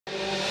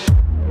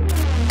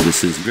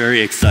This is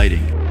very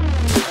exciting.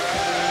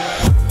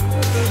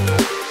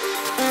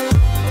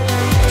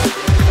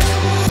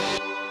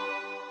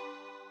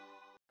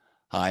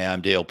 Hi,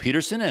 I'm Dale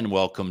Peterson, and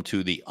welcome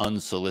to the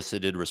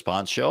Unsolicited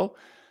Response Show.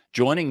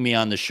 Joining me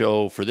on the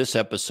show for this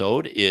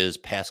episode is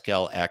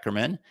Pascal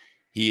Ackerman.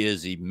 He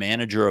is the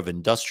manager of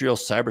industrial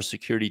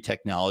cybersecurity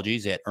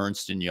technologies at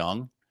Ernst &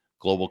 Young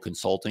Global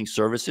Consulting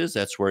Services.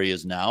 That's where he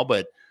is now.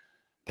 But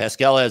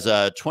Pascal has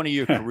a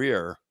 20-year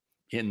career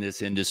in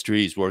this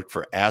industry. He's worked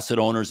for asset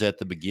owners at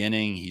the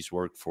beginning. He's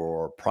worked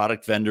for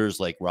product vendors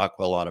like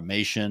Rockwell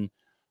Automation,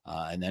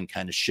 and then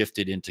kind of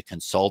shifted into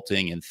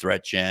consulting and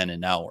threat gen,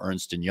 and now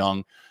Ernst &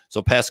 Young.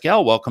 So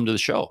Pascal, welcome to the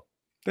show.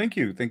 Thank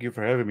you. Thank you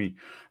for having me.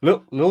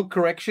 Little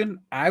correction.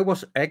 I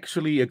was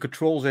actually a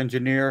controls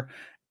engineer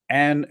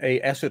and a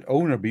asset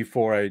owner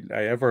before I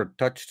ever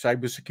touched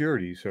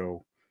cybersecurity.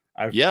 So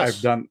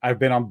I've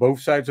been on both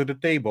sides of the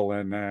table,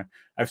 and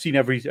I've seen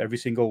every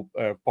single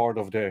part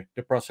of the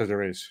process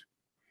there is.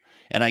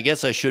 And I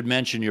guess I should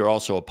mention you're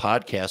also a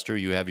podcaster.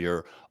 You have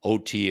your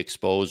OT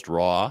Exposed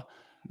Raw.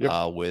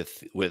 Yep.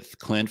 With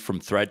Clint from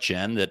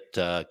ThreatGen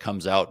that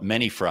comes out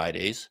many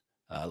Fridays.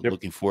 Yep.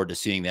 Looking forward to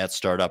seeing that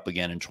start up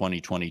again in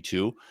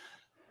 2022.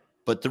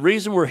 But the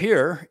reason we're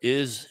here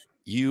is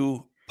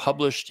you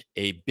published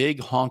a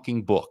big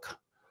honking book.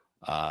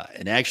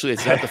 And actually,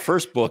 it's not the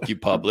first book you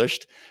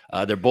published.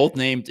 They're both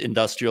named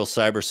Industrial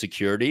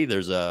Cybersecurity.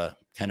 There's a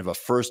kind of a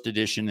first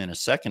edition and a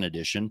second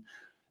edition.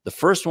 The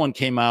first one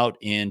came out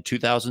in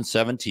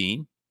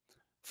 2017.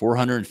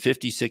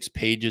 456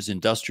 pages,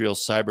 Industrial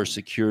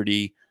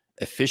Cybersecurity,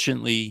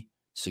 Efficiently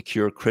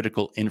Secure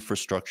Critical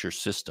Infrastructure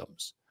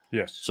Systems.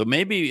 Yes. So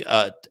maybe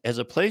as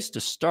a place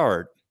to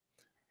start,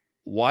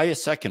 why a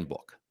second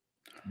book?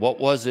 What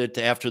was it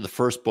after the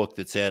first book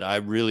that said, I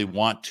really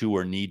want to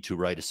or need to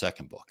write a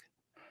second book?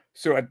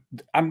 So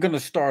I'm going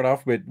to start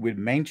off with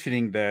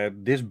mentioning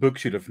that this book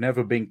should have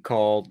never been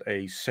called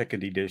a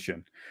second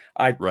edition.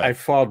 I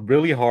fought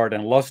really hard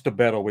and lost the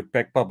battle with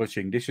Peck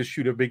Publishing. This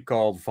should have been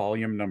called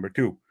volume number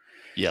 2.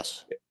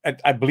 Yes.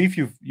 I believe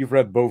you've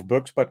read both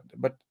books, but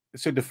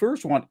so the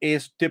first one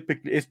is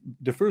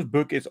the first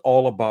book is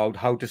all about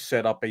how to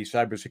set up a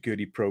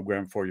cybersecurity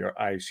program for your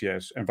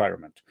ICS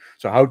environment.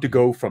 So how to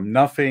go from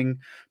nothing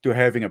to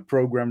having a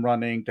program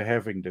running, to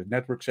having the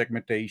network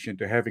segmentation,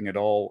 to having it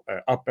all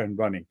up and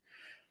running.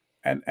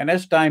 And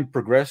as time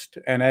progressed,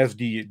 and as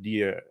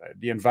the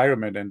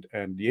environment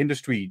and the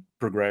industry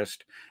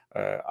progressed,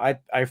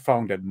 I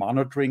found that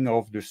monitoring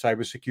of the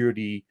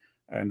cybersecurity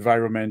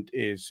environment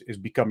is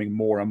becoming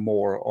more and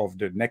more of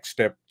the next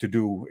step to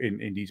do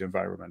in these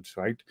environments,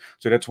 right?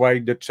 So that's why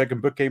the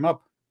second book came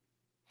up.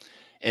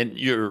 And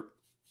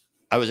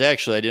I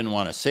didn't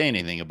want to say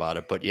anything about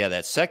it, but yeah,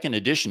 that second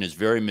edition is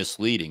very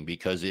misleading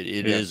because it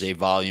is a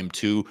volume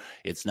 2.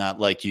 It's not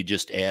like you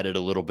just added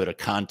a little bit of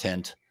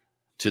content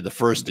to the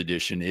first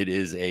edition. It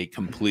is a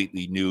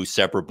completely new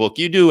separate book.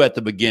 You do at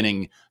the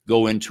beginning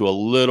go into a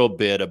little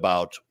bit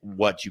about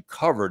what you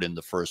covered in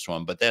the first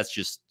one, but that's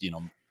just,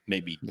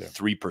 maybe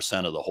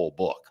 3% of the whole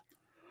book.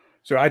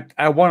 So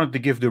I wanted to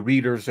give the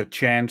readers a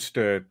chance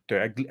to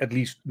at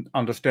least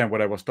understand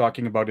what I was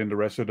talking about in the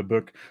rest of the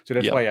book. So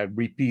that's why I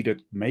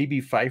repeated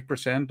maybe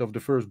 5% of the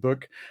first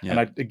book.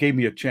 And it gave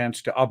me a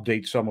chance to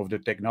update some of the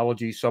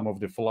technology, some of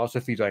the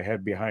philosophies I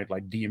had behind,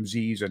 like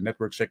DMZs and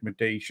network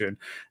segmentation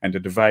and the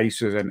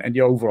devices and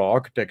the overall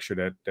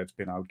architecture that's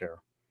been out there.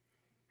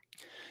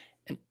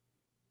 And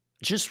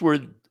just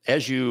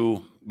as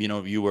you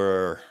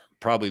were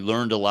probably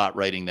learned a lot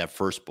writing that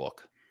first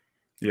book.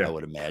 I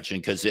would imagine,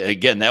 because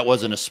again, that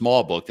wasn't a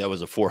small book. That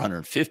was a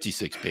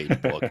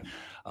 456-page book,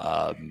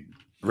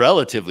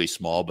 relatively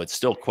small, but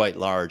still quite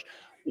large.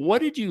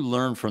 What did you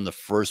learn from the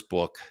first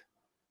book,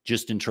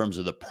 just in terms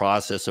of the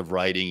process of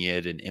writing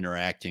it and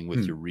interacting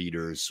with your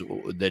readers,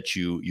 that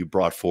you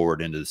brought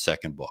forward into the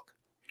second book?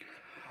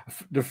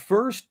 The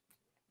first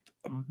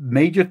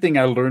major thing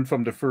I learned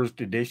from the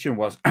first edition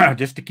was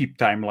just to keep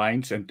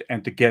timelines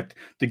and to get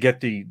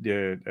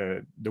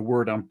the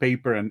word on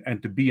paper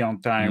and to be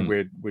on time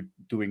with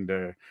doing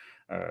the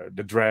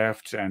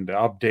drafts and the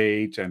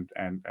updates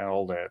and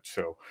all that.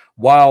 So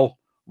while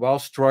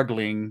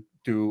struggling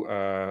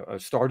to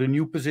start a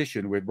new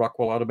position with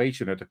Rockwell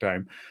Automation at the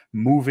time,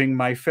 moving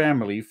my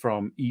family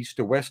from East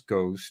to West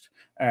Coast,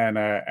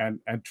 and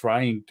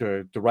trying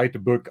to write the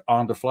book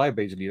on the fly.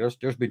 Basically,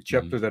 there's been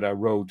chapters that I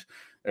wrote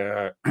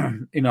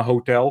in a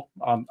hotel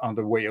on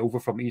the way over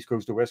from East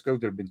Coast to West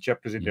Coast. There have been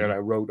chapters in there I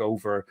wrote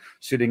over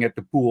sitting at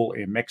the pool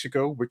in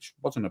Mexico, which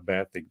wasn't a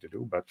bad thing to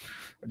do, but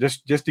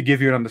just to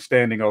give you an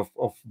understanding of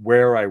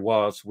where I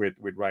was with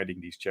writing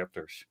these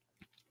chapters.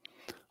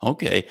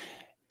 Okay.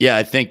 Yeah,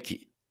 I think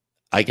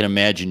I can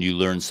imagine you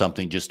learned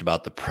something just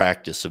about the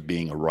practice of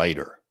being a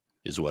writer,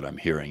 is what I'm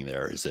hearing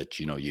there, is that,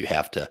 you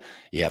have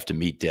to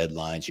meet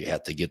deadlines. You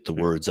have to get the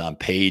words on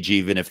page,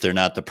 even if they're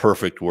not the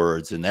perfect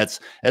words. And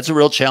that's a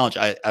real challenge.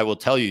 I will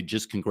tell you,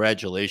 just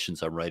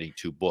congratulations on writing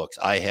 2 books.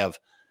 I have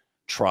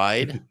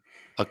tried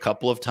a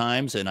couple of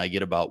times and I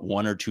get about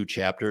 1 or 2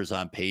 chapters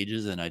on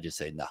pages and I just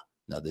say,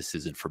 no, no, this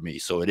isn't for me.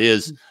 So it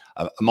is,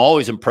 I'm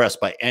always impressed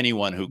by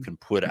anyone who can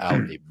put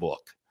out a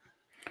book.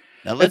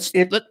 Now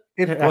It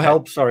go ahead.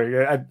 helps.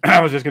 Sorry,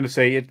 I was just going to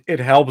say it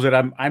helps that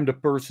I'm the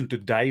person to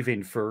dive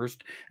in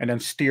first and then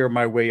steer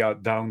my way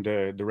out down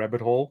the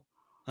rabbit hole.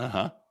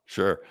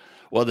 Sure.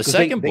 Well, the 'Cause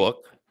second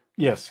book.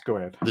 Yes, go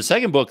ahead. The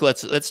second book,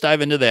 let's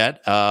dive into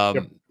that.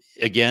 Yep.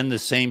 Again, the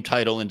same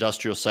title,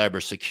 Industrial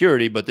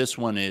Cybersecurity, but this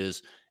one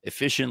is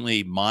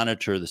efficiently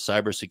monitor the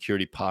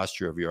cybersecurity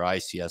posture of your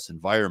ICS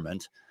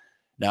environment.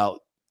 Now,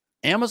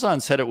 Amazon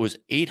said it was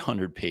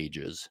 800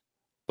 pages,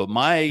 but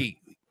my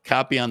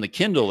copy on the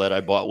Kindle that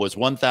I bought was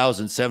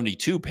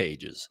 1,072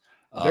 pages.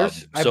 I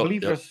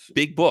believe there's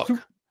big book.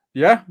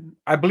 Yeah,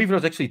 I believe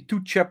there's actually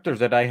 2 chapters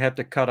that I had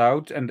to cut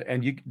out, and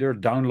they're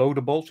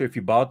downloadable. So if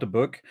you bought the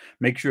book,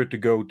 make sure to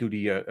go to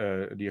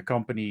the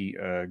company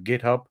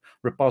GitHub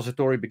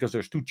repository, because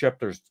there's 2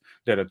 chapters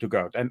that I took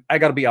out. And I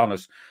got to be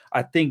honest,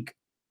 I think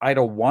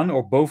either one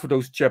or both of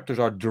those chapters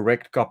are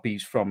direct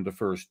copies from the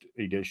first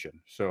edition.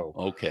 So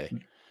okay,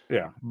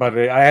 yeah, but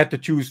I had to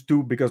choose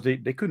 2 because they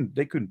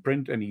couldn't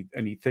print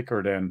any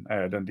thicker than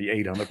the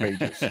 800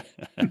 pages.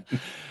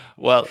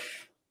 Well,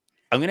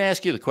 I'm going to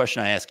ask you the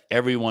question I ask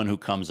everyone who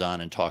comes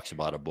on and talks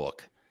about a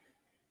book.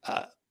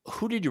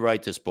 Who did you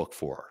write this book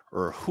for,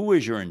 or who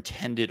is your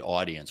intended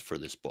audience for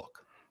this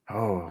book?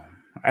 Oh,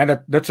 and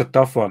that's a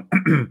tough one.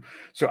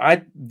 So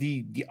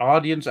the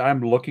audience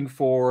I'm looking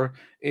for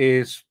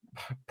is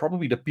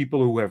probably the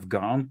people who have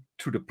gone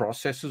through the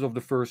processes of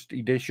the first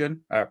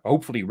edition,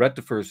 hopefully read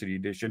the first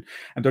edition,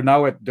 and they're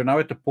now at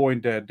the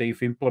point that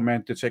they've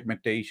implemented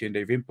segmentation,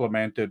 they've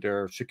implemented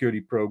their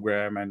security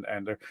program,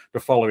 and they're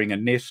following a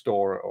NIST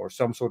or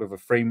some sort of a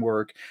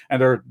framework,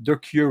 and they're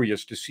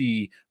curious to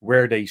see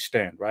where they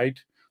stand, right?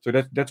 So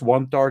that's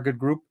one target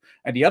group.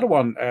 And the other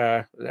one,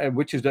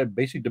 which is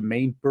basically the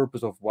main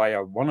purpose of why I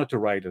wanted to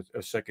write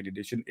a second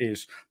edition,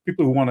 is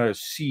people who want to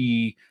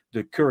see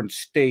the current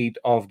state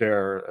of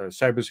their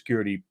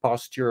cybersecurity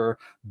posture,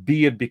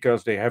 be it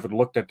because they haven't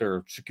looked at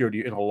their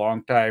security in a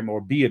long time,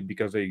 or be it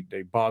because they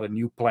bought a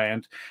new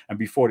plant, and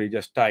before they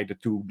just tie the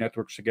 2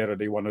 networks together,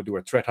 they want to do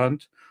a threat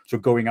hunt. So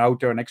going out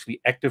there and actually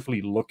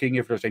actively looking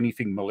if there's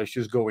anything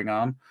malicious going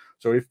on.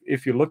 So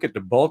if you look at the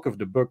bulk of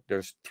the book,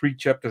 there's 3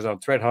 chapters on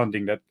threat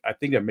hunting that I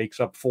think that makes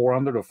up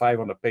 400 or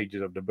 500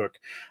 pages of the book.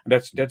 And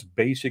that's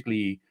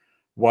basically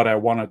what I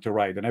wanted to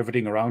write, and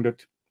everything around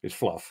it is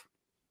fluff.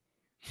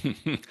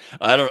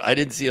 I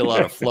didn't see a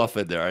lot of fluff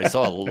in there. I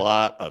saw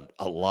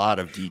a lot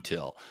of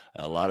detail,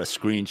 a lot of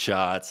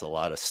screenshots, a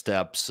lot of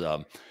steps.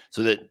 So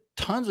that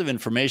tons of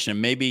information.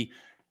 And maybe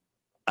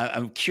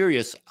I'm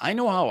curious. I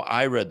know how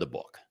I read the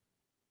book,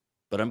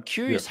 but I'm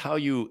curious how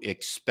you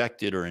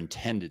expected or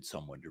intended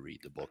someone to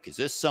read the book. Is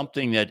this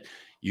something that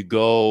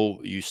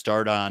you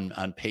start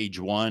on page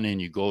 1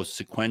 and you go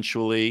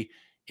sequentially?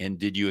 And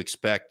did you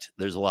expect,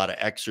 there's a lot of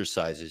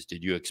exercises,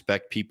 did you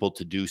expect people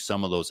to do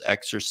some of those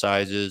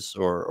exercises,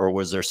 or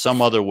was there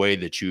some other way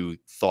that you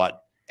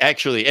thought,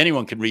 actually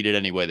anyone can read it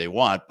any way they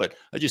want, but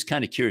I'm just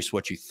kind of curious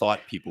what you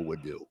thought people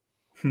would do?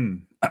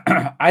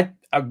 I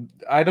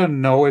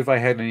don't know if I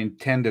had an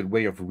intended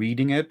way of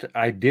reading it.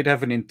 I did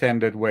have an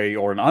intended way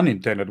or an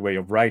unintended way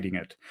of writing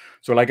it.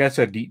 So like I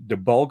said, the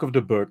bulk of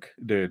the book,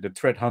 the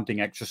threat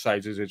hunting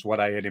exercises, is what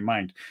I had in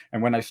mind.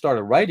 And when I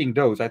started writing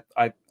those,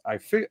 I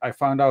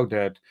found out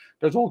that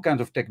there's all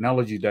kinds of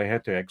technology that I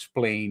had to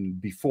explain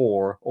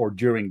before or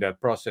during that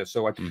process.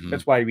 So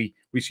that's why we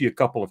see a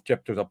couple of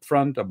chapters up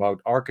front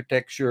about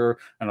architecture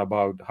and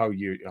about how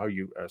you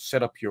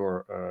set up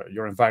your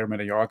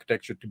environment and your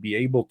architecture to be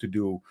able to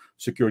do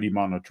security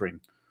monitoring.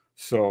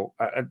 So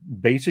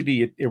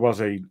basically, it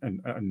was a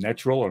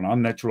natural or an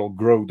unnatural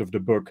growth of the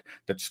book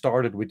that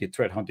started with the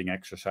threat hunting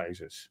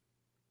exercises.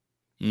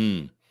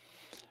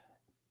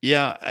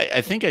 Yeah,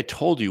 I think I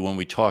told you when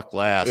we talked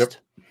last. Yep.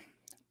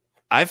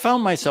 I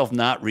found myself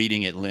not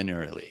reading it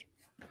linearly.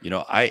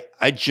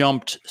 I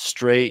jumped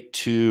straight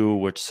to,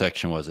 which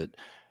section was it?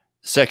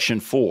 Section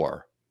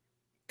 4,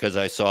 because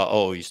I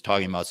saw, he's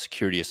talking about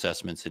security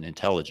assessments and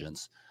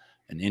intelligence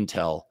and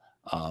intel.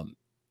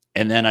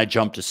 And then I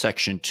jumped to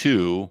section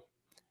 2,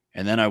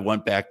 and then I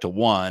went back to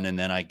 1, and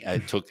then I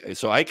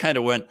kind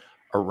of went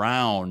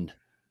around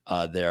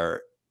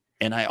there,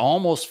 and I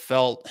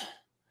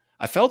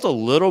felt a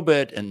little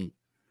bit, and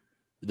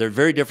they're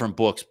very different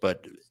books,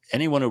 but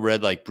anyone who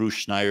read like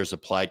Bruce Schneier's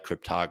Applied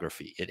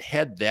Cryptography, it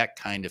had that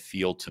kind of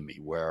feel to me,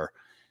 where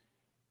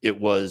it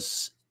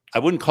was, I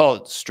wouldn't call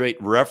it straight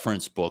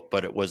reference book,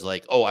 but it was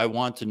like, I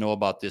want to know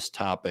about this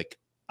topic,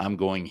 I'm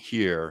going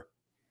here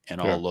and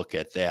I'll look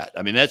at that.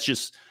 I mean, that's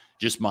just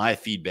my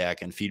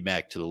feedback and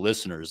feedback to the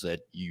listeners,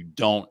 that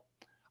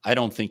I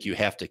don't think you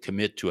have to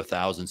commit to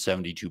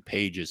 1,072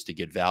 pages to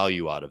get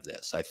value out of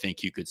this. I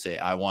think you could say,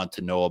 I want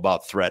to know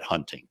about threat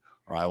hunting,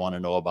 or I want to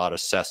know about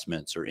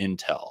assessments or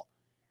intel,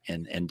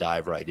 and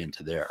dive right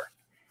into there.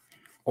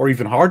 or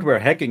even hardware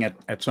hacking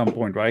at some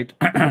point, right?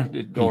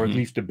 Or at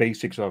least the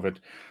basics of it.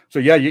 So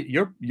yeah,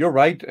 you're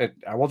right.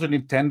 I wasn't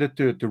intended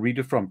to read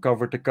it from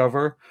cover to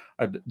cover.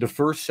 The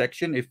first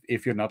section,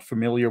 if you're not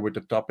familiar with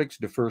the topics,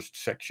 the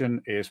first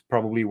section is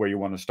probably where you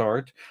want to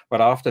start.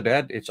 But after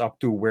that, it's up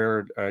to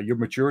where your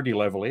maturity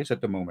level is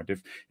at the moment.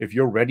 If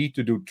you're ready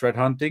to do threat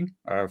hunting,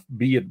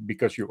 be it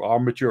because you are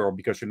mature or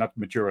because you're not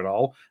mature at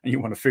all, and you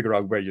want to figure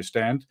out where you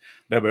stand,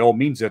 then by all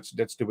means,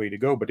 that's the way to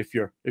go. But if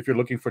you're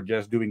looking for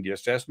just doing the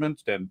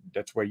assessment, then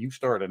that's where you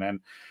start. And then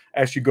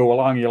as you go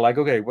along, you're like,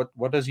 okay,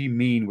 what does he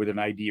mean with an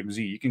IDMZ?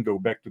 You can go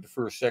back to the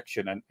first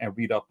section and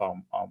read up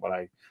on what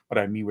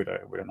I mean with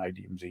an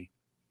IDMZ.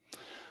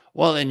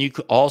 Well, and you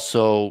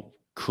also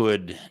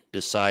could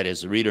decide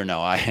as a reader.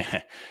 Now,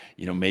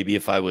 maybe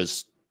if I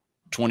was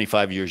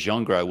 25 years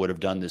younger, I would have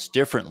done this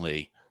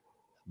differently.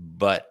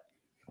 But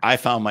I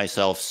found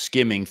myself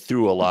skimming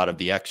through a lot of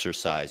the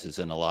exercises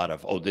and a lot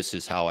of, oh, this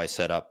is how I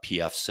set up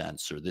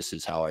pfSense, or this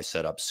is how I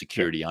set up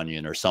Security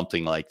Onion, or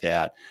something like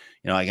that.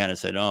 I kind of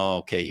said, oh,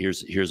 okay,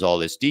 here's all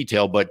this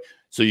detail. But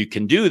so you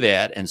can do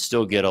that and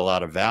still get a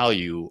lot of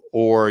value.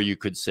 Or you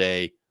could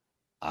say,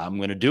 I'm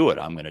going to do it.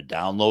 I'm going to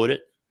download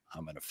it.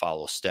 I'm going to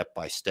follow step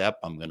by step.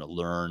 I'm going to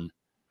learn.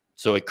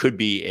 So it could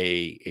be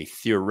a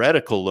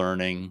theoretical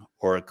learning,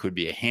 or it could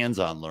be a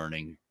hands-on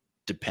learning,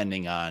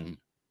 depending on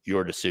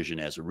your decision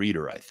as a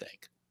reader, I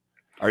think.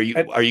 Are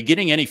you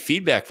getting any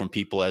feedback from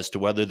people as to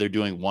whether they're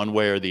doing one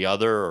way or the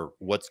other, or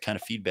what kind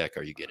of feedback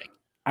are you getting?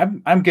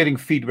 I'm getting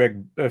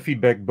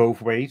feedback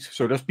both ways.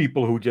 So there's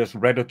people who just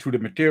read it through the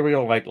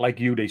material, like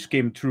you, they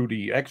skim through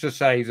the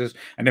exercises,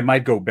 and they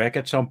might go back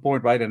at some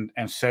point, right, and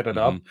set it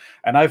up.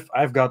 And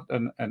I've got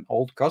an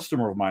old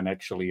customer of mine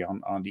actually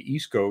on the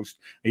East Coast.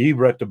 He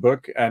read the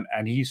book and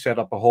he set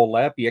up a whole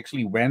lab. He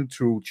actually went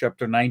through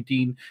chapter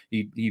 19.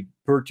 He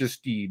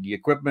purchased the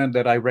equipment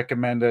that I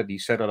recommended. He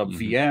set it up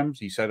VMs.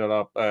 He set it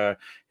up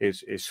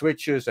his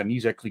switches, and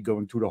he's actually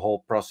going through the whole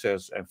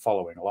process and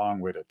following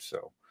along with it.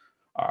 So.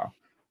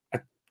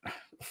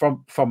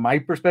 From my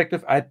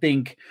perspective, I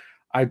think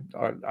I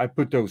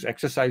put those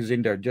exercises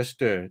in there just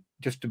to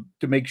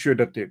make sure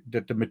that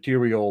the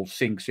material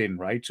sinks in,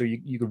 right? So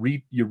you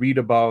read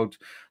about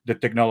the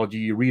technology,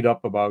 you read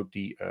up about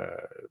the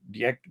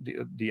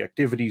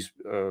activities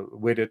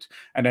with it,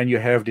 and then you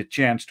have the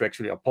chance to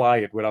actually apply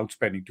it without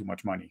spending too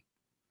much money.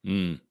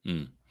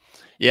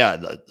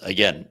 Yeah,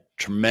 again,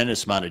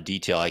 tremendous amount of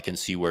detail. I can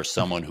see where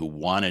someone who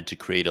wanted to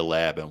create a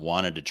lab and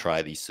wanted to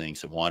try these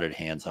things and wanted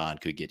hands-on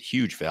could get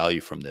huge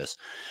value from this.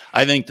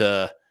 I think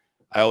I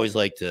always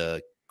like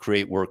to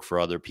create work for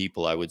other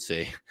people. I would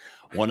say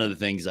one of the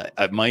things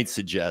I might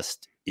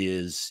suggest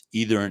is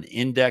either an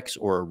index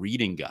or a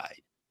reading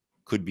guide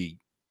could be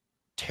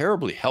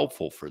terribly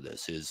helpful for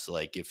this. Is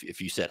like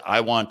if you said, I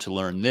want to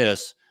learn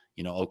this,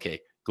 okay,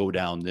 go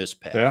down this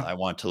path. Yeah. I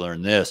want to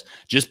learn this,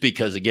 just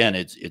because, again,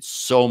 it's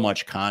so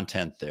much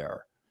content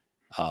there.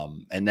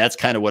 And that's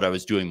kind of what I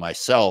was doing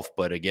myself.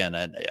 But again,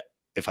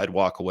 if I'd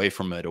walk away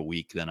from it a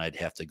week, then I'd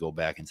have to go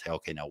back and say,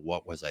 okay, now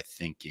what was I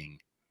thinking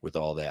with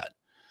all that?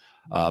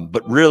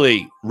 But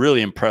really,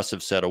 really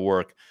impressive set of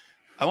work.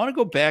 I want to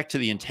go back to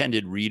the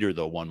intended reader,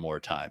 though, one more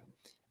time.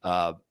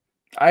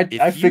 I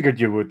figured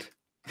you would.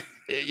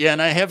 Yeah,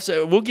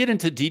 and we'll get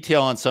into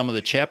detail on some of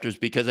the chapters,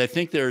 because I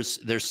think there's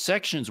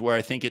sections where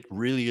I think it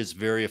really is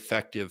very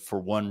effective for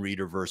one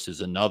reader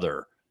versus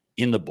another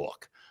in the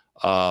book.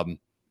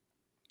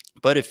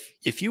 But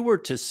if you were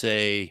to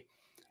say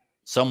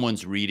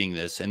someone's reading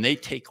this and they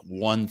take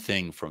one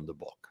thing from the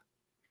book,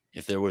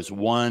 if there was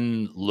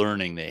one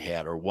learning they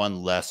had, or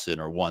one lesson,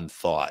 or one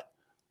thought,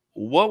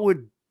 what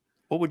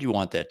would you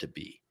want that to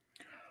be?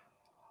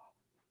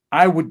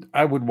 I would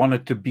want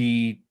it to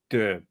be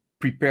to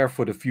prepare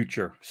for the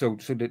future. So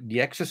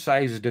the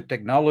exercises, the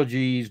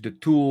technologies, the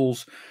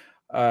tools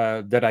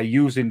that I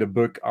use in the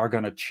book are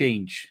going to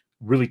change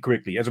really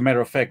quickly. As a matter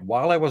of fact,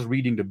 while I was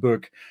reading the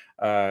book,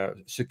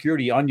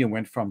 Security Onion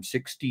went from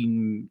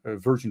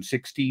version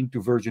 16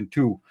 to version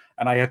 2,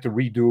 and I had to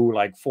redo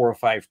like 4 or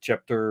 5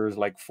 chapters,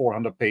 like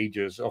 400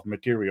 pages of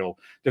material,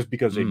 just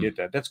because they did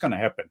that. That's going to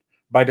happen.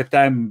 By the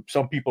time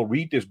some people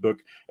read this book,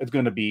 it's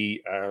going to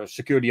be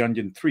Security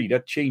Onion 3.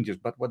 That changes.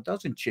 But what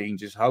doesn't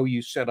change is how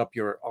you set up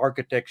your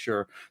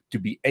architecture to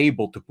be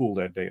able to pull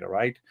that data,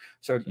 right?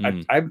 So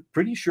I'm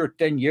pretty sure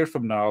 10 years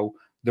from now,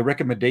 the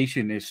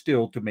recommendation is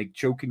still to make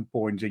choking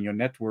points in your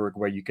network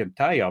where you can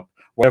tie up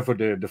whatever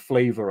the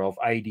flavor of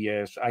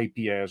IDS,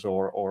 IPS,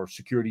 or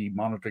security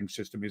monitoring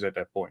system is at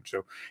that point.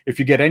 So if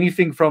you get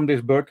anything from this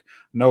book,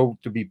 know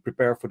to be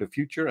prepared for the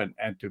future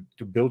and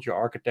to build your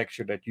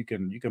architecture that you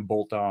can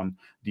bolt on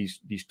these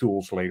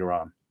tools later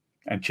on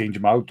and change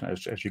them out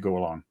as you go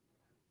along.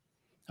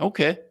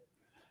 Okay.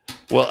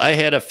 Well, I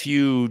had a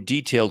few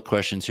detailed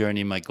questions here. I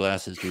need my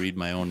glasses to read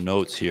my own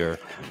notes here.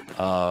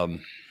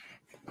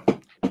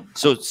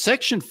 So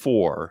section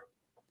 4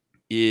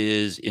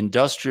 is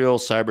industrial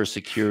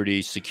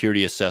cybersecurity,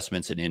 security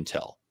assessments, and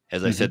intel.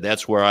 As I said,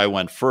 that's where I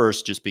went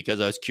first, just because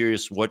I was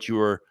curious what you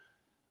were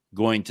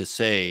going to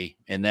say,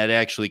 and that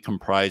actually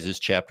comprises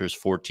chapters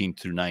 14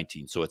 through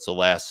 19. So it's the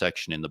last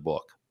section in the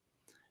book.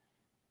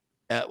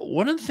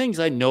 One of the things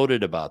I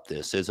noted about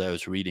this as I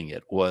was reading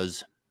it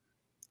was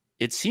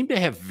it seemed to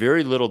have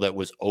very little that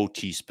was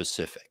OT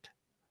specific.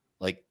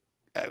 Like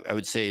I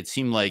would say it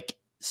seemed like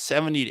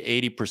 70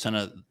 to 80%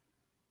 of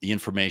the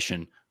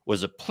information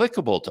was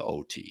applicable to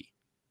OT,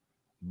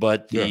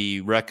 but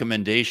the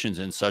recommendations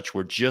and such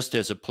were just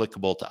as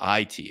applicable to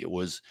IT. It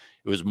was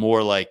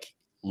more like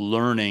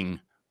learning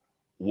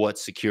what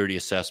security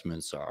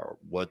assessments are,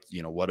 what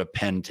a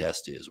pen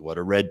test is, what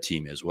a red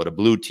team is, what a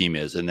blue team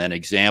is, and then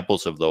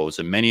examples of those.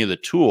 And many of the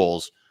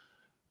tools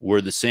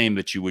were the same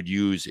that you would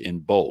use in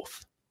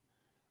both.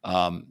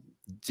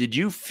 Did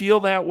you feel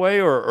that way,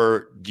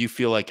 or do you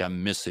feel like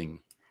I'm missing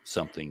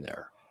something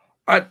there?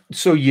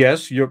 So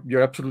yes,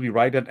 you're absolutely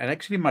right, and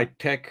actually my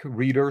tech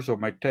readers or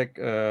my tech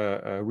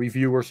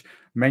reviewers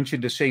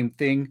mentioned the same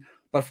thing.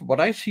 But what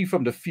I see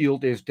from the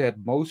field is that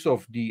most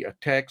of the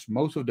attacks,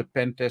 most of the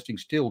pen testing,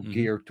 still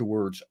geared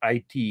towards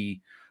IT,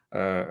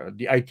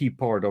 the IT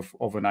part of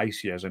an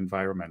ICS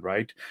environment,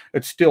 right?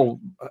 It's still,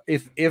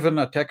 if an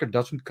attacker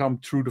doesn't come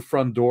through the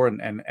front door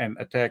and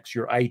attacks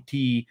your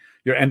IT,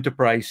 your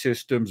enterprise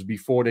systems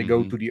before they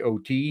go to the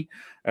OT,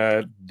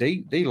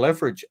 they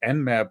leverage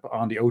Nmap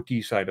on the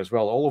OT side as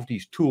well. All of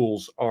these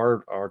tools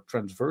are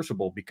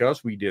transversable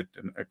because we did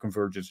a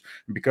convergence,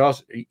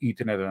 because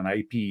Ethernet and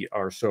IP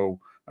are so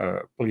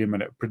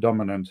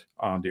predominant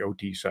on the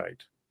OT side.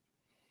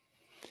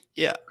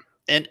 Yeah.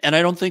 And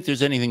I don't think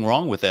there's anything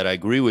wrong with that. I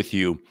agree with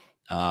you.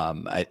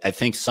 I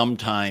think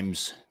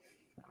sometimes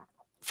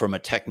from a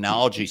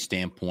technology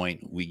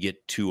standpoint, we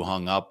get too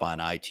hung up on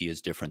IT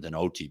is different than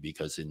OT,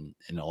 because in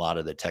a lot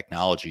of the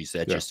technologies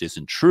that just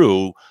isn't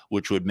true,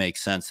 which would make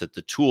sense that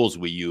the tools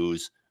we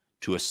use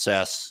to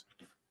assess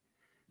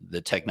the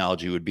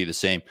technology would be the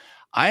same.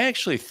 I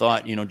actually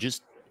thought,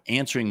 just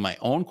answering my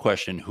own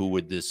question, who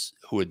would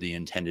the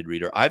intended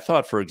reader? I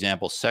thought, for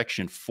example,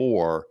 section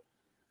 4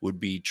 would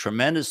be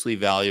tremendously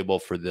valuable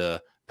for the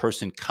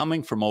person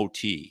coming from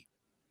OT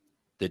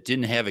that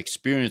didn't have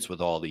experience with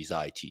all these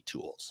IT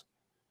tools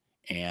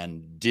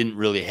and didn't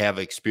really have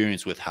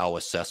experience with how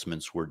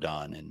assessments were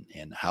done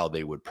and how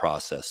they would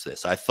process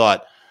this. I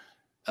thought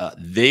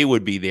they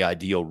would be the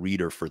ideal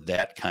reader for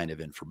that kind of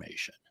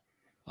information.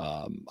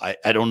 I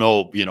don't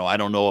know, I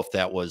don't know if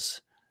that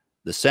was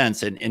the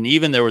sense. And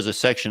even there was a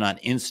section on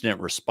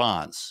incident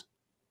response.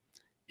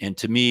 And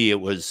to me, it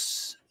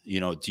was,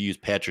 to use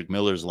Patrick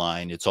Miller's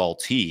line, it's all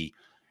T.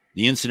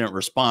 The incident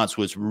response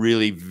was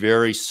really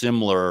very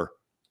similar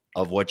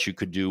of what you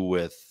could do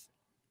with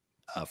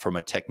from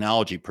a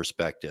technology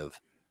perspective.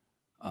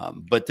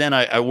 But then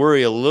I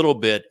worry a little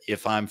bit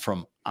if I'm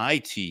from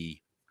IT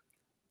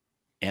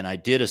and I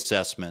did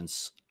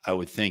assessments, I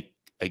would think,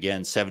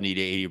 again, 70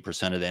 to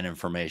 80% of that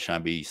information,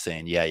 I'd be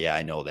saying, yeah,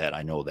 I know that.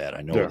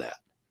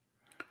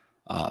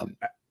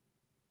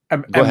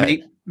 Go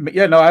ahead.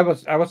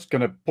 I was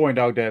going to point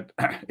out that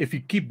if you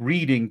keep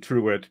reading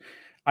through it,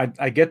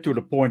 I get to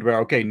the point where,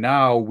 okay,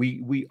 now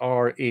we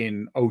are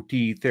in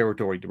OT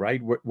territory,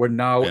 right? We're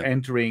now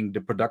entering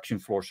the production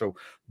floor. So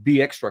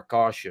be extra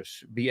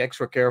cautious, be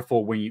extra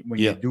careful when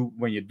you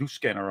do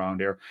scan around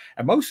there.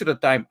 And most of the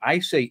time, I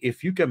say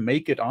if you can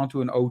make it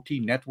onto an OT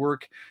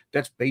network,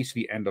 that's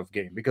basically end of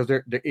game, because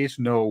there is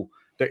no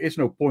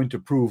point to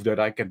prove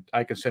that I can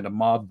send a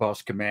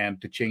Modbus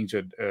command to change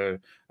a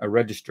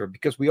register,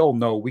 because we all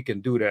know we can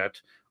do that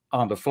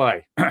on the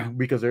fly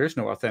because there is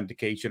no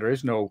authentication, there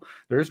is no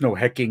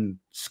hacking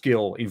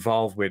skill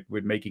involved with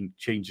making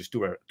changes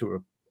to a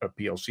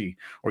PLC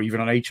or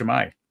even an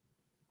HMI.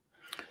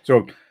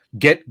 So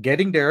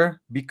getting there,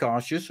 be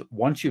cautious.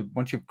 Once you've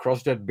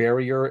crossed that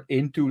barrier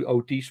into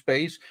OT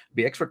space,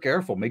 be extra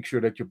careful. Make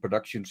sure that your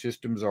production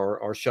systems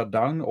are shut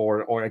down,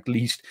 or at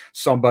least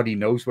somebody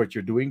knows what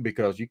you're doing,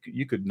 because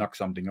you could knock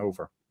something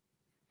over.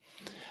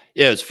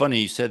 Yeah, it's funny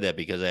you said that,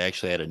 because I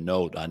actually had a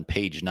note on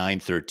page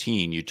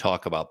 913. You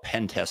talk about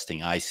pen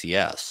testing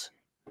ICS,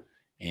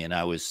 and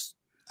I was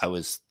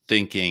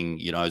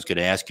thinking, I was going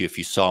to ask you if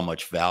you saw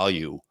much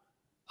value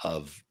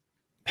of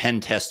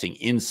pen testing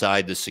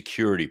inside the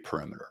security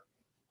perimeter,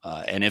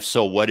 and if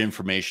so, what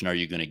information are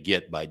you going to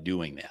get by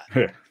doing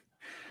that?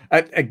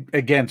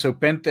 Again, so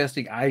pen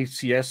testing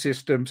ICS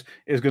systems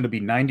is going to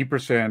be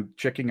 90%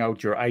 checking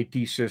out your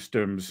IT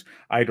systems,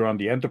 either on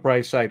the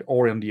enterprise side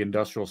or on the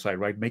industrial side,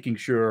 right? Making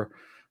sure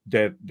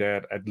that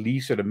at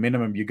least at a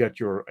minimum you got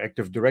your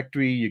Active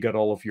Directory, you got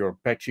all of your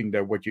patching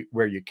that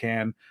where you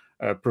can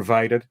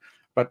provided.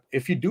 But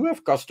if you do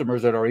have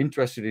customers that are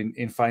interested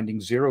in finding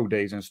 0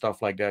 days and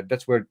stuff like that,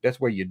 that's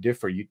where you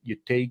differ. You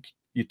take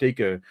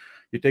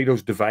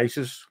those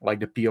devices like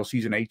the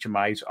PLCs and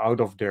HMIs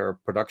out of their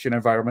production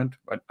environment.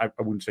 I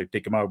wouldn't say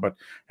take them out, but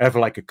have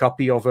like a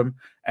copy of them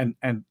and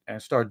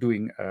start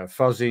doing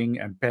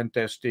fuzzing and pen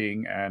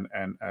testing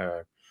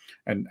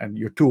and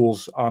your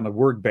tools on a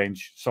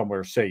workbench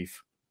somewhere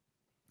safe.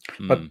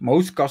 But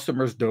most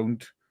customers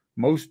don't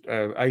most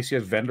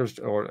ICS vendors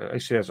or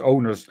ICS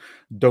owners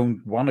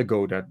don't want to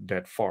go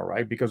that far,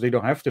 right? Because they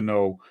don't have to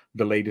know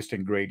the latest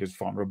and greatest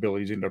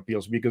vulnerabilities in their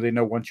PLC, because they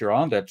know once you're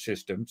on that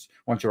systems,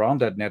 once you're on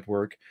that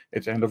network,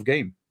 it's end of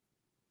game.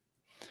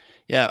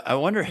 Yeah, I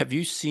wonder, have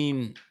you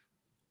seen?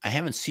 I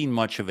haven't seen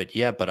much of it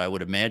yet, but I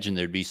would imagine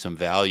there'd be some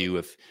value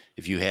if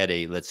you had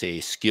a, let's say,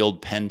 a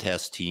skilled pen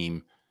test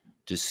team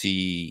to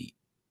see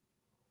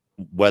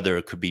whether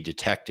it could be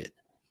detected.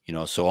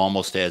 So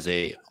almost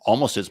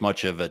as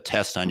much of a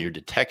test on your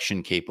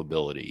detection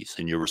capabilities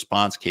and your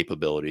response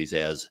capabilities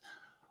as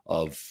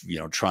of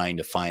trying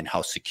to find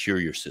how secure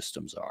your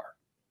systems are.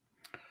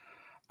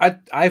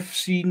 I've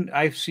seen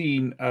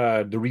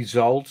the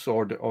results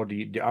or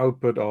the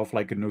output of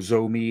like a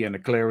Nozomi and a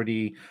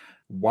Clarity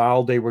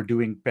while they were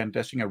doing pen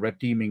testing, a red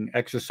teaming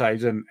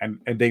exercise, and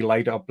they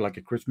light up like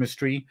a Christmas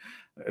tree.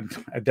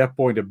 And at that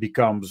point, it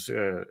becomes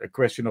a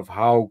question of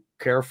how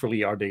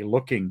carefully are they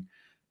looking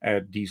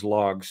at these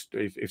logs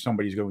if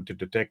somebody's going to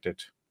detect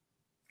it.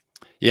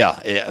 Yeah,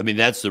 I mean,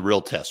 that's the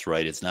real test,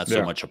 right? It's not so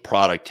Yeah. much a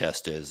product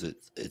test as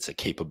it's a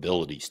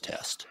capabilities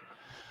test.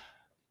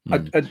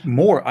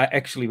 More,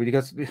 actually,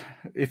 because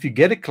if you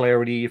get a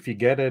Clarity, if you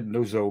get a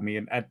Nozomi,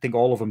 and I think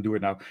all of them do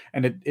it now,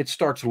 and it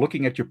starts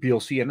looking at your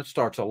PLC and it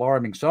starts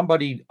alarming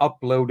somebody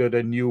uploaded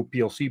a new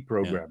PLC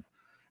program.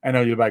 And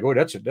then you're like, oh,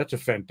 that's a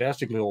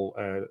fantastic little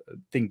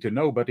thing to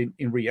know. But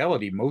in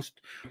reality,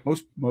 most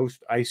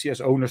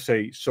ICS owners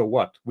say, so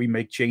what? We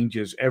make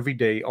changes every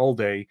day, all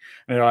day.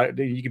 And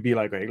then you could be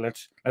like, hey,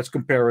 let's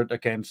compare it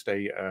against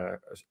a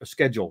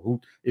schedule. Who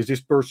is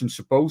this person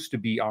supposed to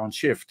be on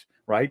shift,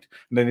 right?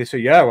 And then they say,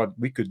 yeah, well,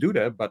 we could do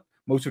that, but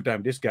most of the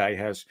time this guy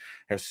has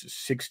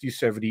 60,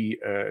 70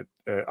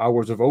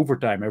 hours of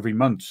overtime every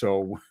month.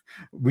 So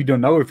we don't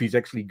know if he's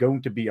actually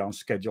going to be on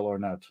schedule or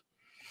not.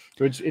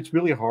 So it's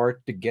really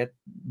hard to get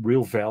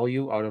real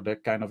value out of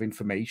that kind of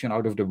information,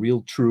 out of the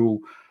real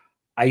true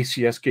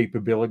ICS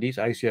capabilities,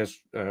 ICS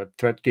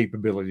threat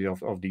capability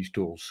of these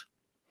tools.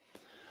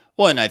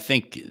 Well, and I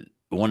think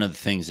one of the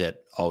things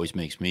that always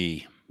makes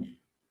me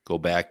go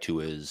back to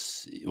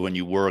is when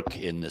you work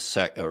in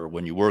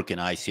when you work in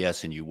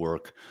ICS and you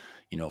work,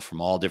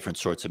 from all different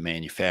sorts of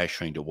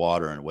manufacturing to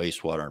water and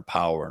wastewater and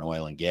power and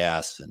oil and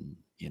gas and,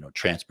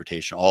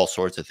 transportation, all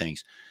sorts of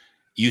things,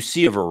 you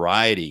see a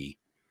variety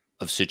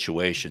of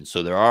situations.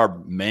 So there are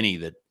many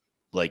that,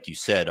 like you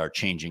said, are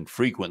changing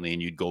frequently,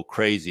 and you'd go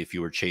crazy if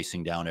you were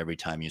chasing down every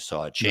time you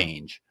saw a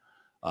change.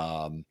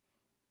 Yeah.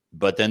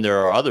 But then there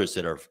are others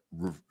that are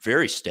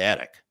very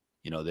static.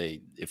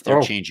 If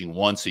they're changing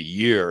once a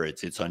year,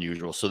 it's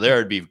unusual. So there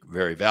it'd be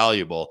very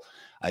valuable.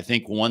 I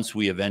think once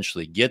we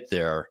eventually get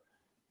there,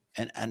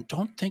 and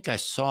don't think I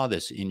saw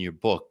this in your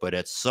book, but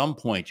at some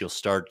point you'll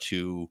start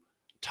to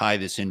tie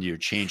this into your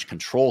change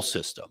control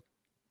system,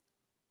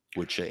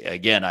 which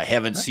again, I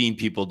haven't seen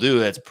people do.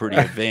 That's pretty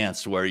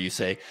advanced, where you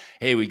say,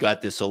 hey, we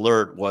got this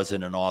alert,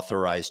 wasn't an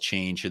authorized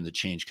change in the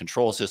change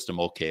control system.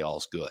 Okay,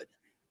 all's good.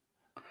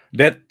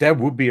 That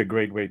would be a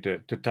great way to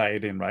tie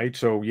it in, right?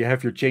 So you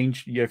have your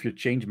change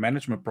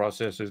management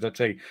processes that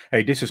say,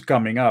 hey, this is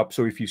coming up.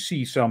 So if you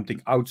see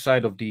something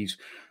outside of these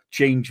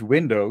change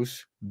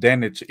windows,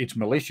 then it's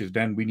malicious.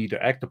 Then we need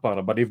to act upon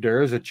it. But if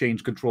there is a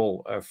change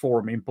control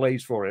form in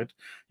place for it,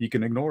 you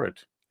can ignore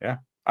it. Yeah,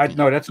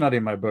 no, that's not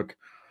in my book.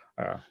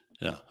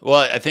 Yeah, well,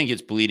 I think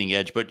it's bleeding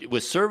edge, but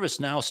with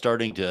ServiceNow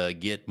starting to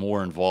get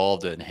more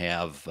involved and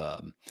have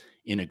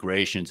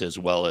integrations as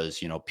well as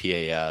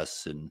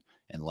PAS and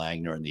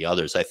Langner and the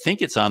others, I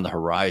think it's on the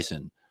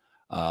horizon.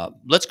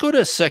 Let's go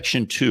to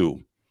section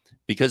 2,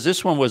 because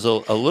this one was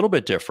a little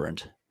bit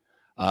different.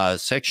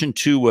 Section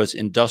 2 was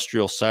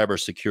industrial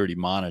cybersecurity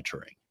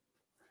monitoring,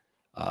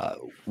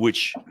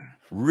 which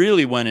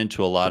really went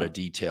into a lot of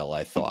detail,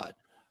 I thought.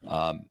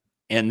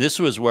 And this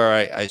was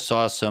where I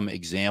saw some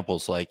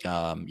examples, like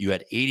you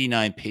had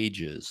 89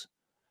 pages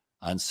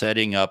on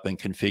setting up and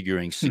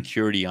configuring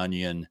Security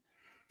Onion,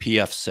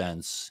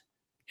 pfSense,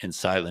 and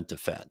Silent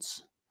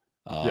Defense.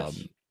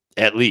 Yes.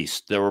 At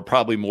least there were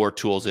probably more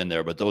tools in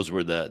there, but those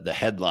were the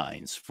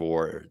headlines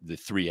for the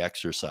 3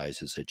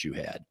 exercises that you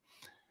had.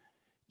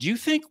 Do you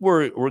think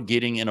we're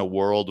getting in a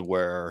world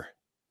where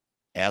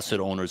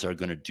asset owners are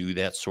going to do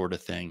that sort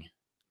of thing?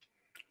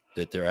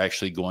 That they're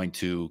actually going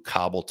to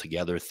cobble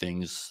together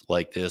things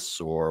like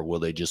this, or will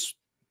they just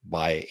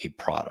buy a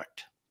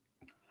product?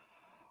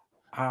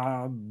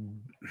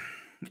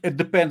 It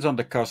depends on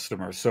the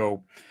customer.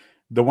 So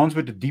the ones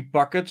with the deep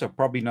pockets are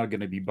probably not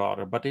going to be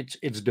bothered, but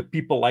it's the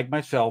people like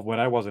myself. When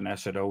I was an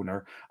asset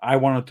owner, I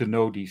wanted to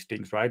know these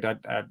things, right?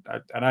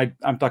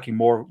 I'm talking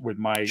more with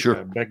my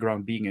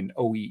background being in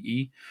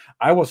OEE.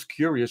 I was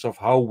curious of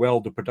how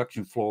well the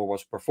production floor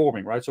was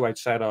performing, right? So I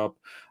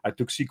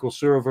took SQL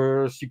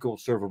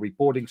Server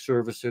reporting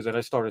services, and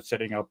I started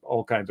setting up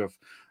all kinds of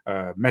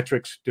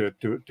metrics to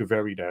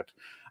vary that.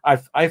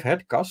 I've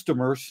had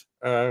customers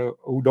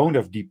who don't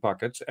have deep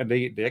pockets, and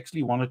they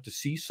actually wanted to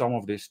see some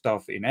of this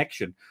stuff in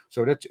action.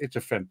 So it's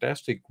a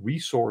fantastic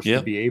resource to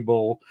Yep. be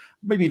able,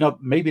 maybe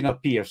not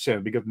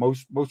PFSense, because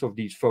most of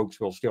these folks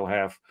will still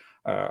have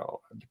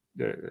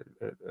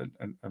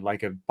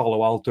like a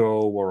Palo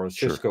Alto or a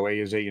Sure. Cisco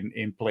ASA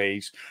in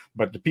place.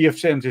 But the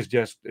PFSense is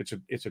just it's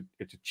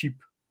a cheap,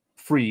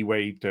 free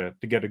way to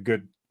get a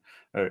good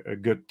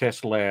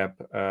test lab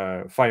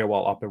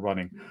firewall up and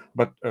running.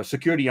 But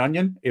Security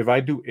Onion, if I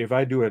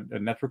do a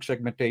network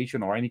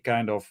segmentation or any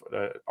kind of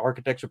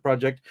architecture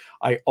project,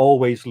 I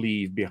always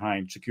leave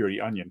behind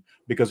Security Onion,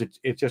 because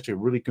it's just a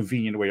really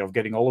convenient way of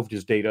getting all of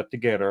this data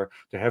together,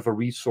 to have a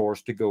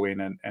resource to go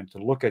in and to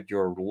look at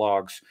your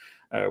logs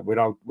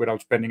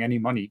without spending any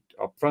money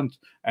up front.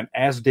 And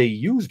as they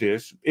use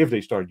this, if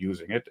they start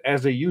using it,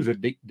 as they use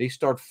it, they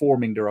start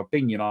forming their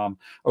opinion on,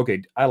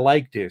 okay, I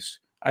like this,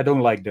 I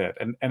don't like that.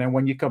 And then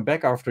when you come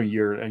back after a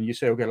year and you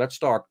say, okay, let's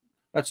talk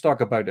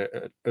about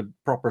a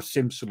proper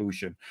SIM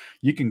solution,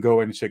 you can go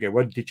and say, okay,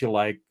 what did you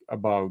like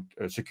about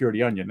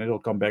Security Onion? And it'll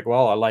come back,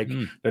 well, I like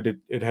that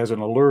it has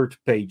an alert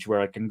page where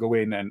I can go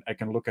in and I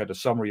can look at a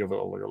summary of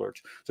all the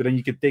alerts. So then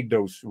you can take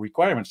those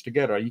requirements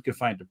together and you can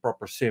find the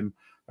proper SIM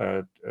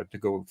to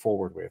go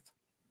forward with.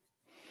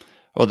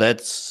 Well,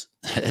 that's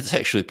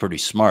actually pretty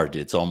smart.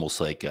 It's almost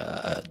like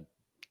a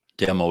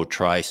demo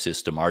try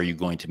system. Are you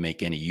going to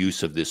make any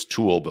use of this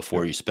tool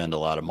before you spend a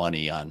lot of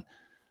money on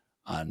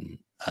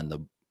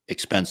the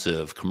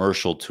expensive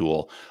commercial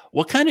tool?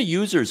 What kind of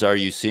users are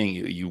you seeing?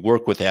 You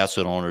work with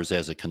asset owners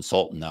as a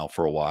consultant now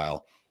for a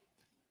while.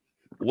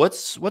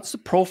 What's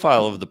the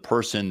profile of the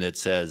person that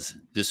says,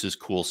 this is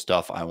cool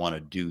stuff, I want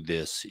to do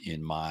this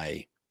in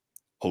my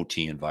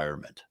OT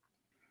environment?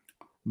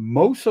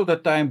 Most of the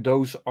time,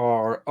 those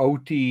are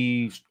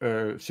OT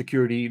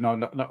security,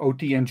 not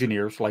OT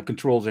engineers, like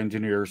controls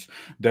engineers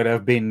that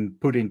have been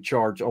put in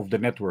charge of the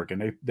network,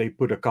 and they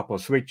put a couple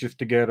of switches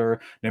together.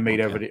 They made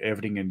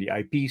everything in the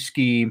IP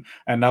scheme,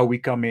 and now we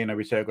come in and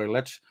we say, okay,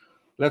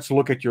 let's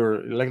look at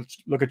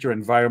your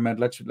environment.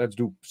 Let's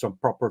do some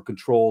proper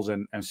controls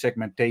and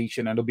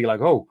segmentation, and they'll be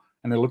like, oh.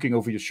 And they're looking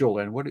over your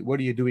shoulder, and what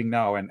are you doing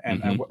now? And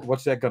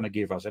what's that going to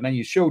give us? And then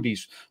you show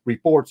these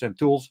reports and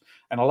tools,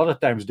 and a lot of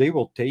times they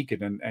will take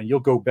it, and you'll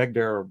go back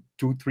there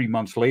 2-3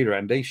 months later,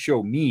 and they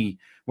show me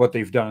what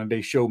they've done, and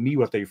they show me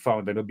what they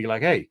found, and it'll be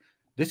like, hey,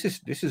 this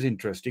is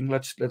interesting.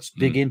 Let's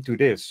dig into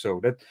this. So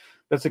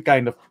that's the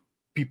kind of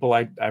people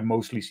I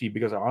mostly see,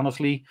 because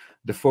honestly,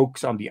 the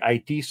folks on the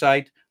IT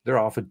side, they're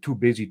often too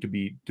busy to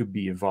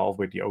be involved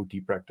with the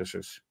OT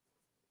practices.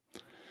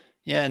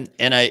 Yeah,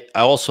 and I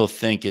also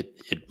think it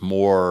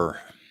more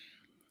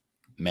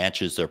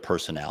matches their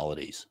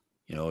personalities.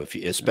 You know,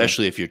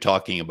 especially if you're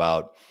talking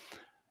about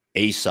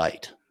a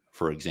site,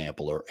 for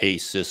example, or a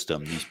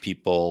system, these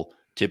people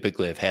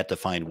typically have had to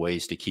find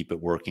ways to keep it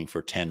working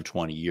for 10,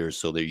 20 years.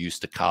 So they're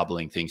used to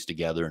cobbling things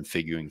together and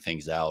figuring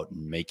things out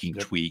and making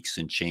tweaks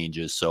and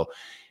changes. So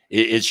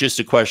it's just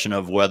a question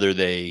of whether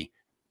they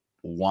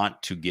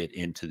want to get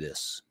into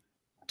this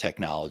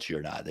technology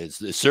or not. It's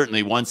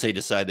certainly, once they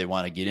decide they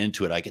want to get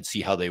into it, I could see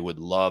how they would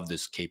love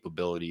this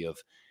capability of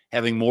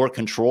having more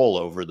control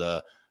over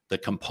the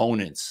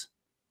components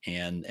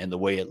and the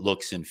way it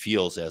looks and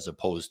feels, as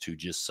opposed to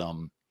just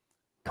some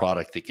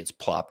product that gets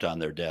plopped on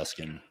their desk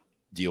and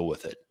deal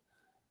with it.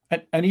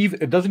 And even,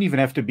 it doesn't even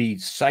have to be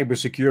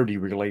cybersecurity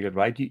related,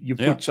 right? You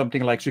put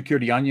something like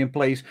Security Onion in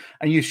place,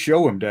 and you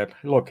show them that,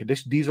 look,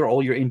 these are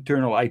all your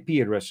internal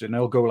IP addresses, and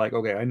they'll go like,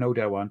 okay, I know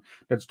that one.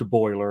 That's the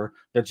boiler.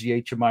 That's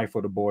the HMI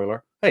for the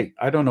boiler. Hey,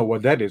 I don't know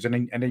what that is,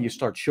 and then you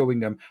start showing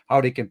them how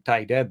they can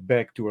tie that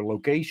back to a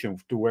location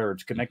to where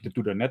it's connected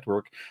to the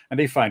network, and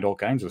they find all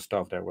kinds of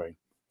stuff that way.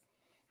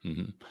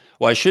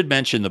 Well, I should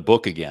mention the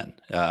book again.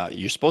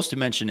 You're supposed to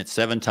mention it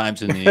 7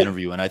 times in the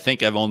interview, and I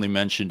think I've only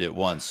mentioned it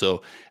once.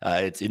 So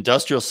it's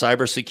Industrial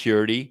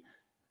Cybersecurity,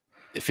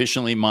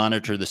 Efficiently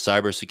Monitor the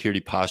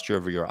Cybersecurity Posture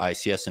of Your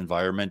ICS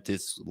Environment.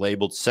 It's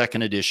labeled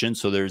 2nd edition,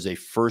 so there's a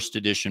 1st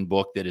edition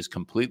book that is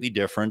completely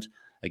different.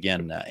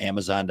 Again,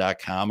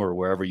 Amazon.com or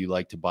wherever you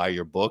like to buy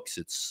your books.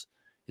 It's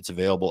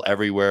available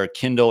everywhere,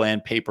 Kindle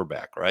and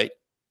paperback, right?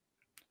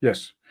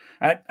 Yes.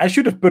 I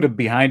should have put it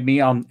behind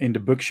me in the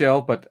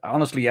bookshelf, but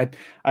honestly,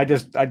 I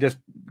just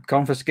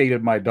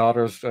confiscated my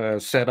daughter's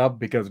setup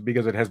because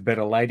it has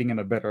better lighting and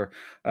a better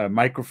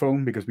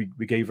microphone, because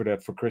we gave her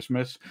that for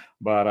Christmas.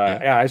 But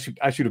I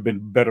should have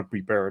been better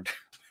prepared.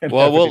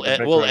 Well,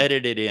 we'll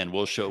edit it in.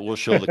 We'll show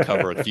the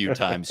cover a few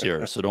times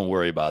here, so don't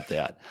worry about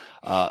that.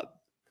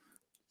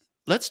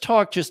 Let's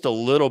talk just a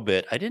little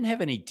bit. I didn't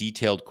have any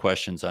detailed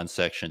questions on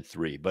section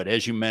 3, but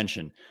as you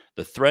mentioned,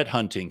 the threat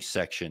hunting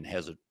section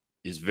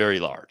is very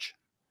large.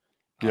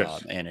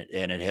 Yes. And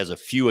it has a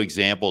few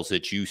examples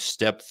that you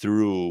step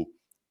through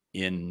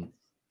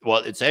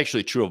well, it's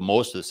actually true of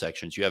most of the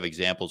sections. You have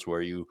examples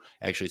where you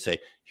actually say,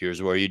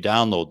 here's where you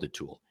download the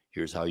tool.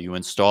 Here's how you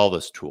install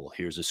this tool.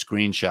 Here's a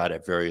screenshot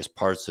at various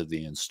parts of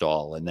the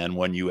install. And then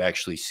when you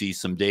actually see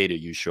some data,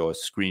 you show a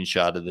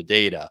screenshot of the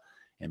data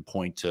and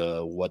point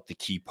to what the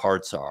key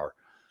parts are.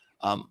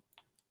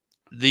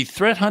 The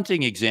threat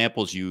hunting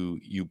examples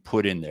you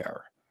put in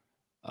there,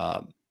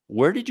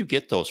 where did you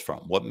get those from?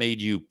 What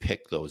made you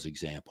pick those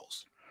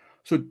examples?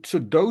 So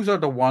those are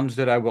the ones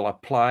that I will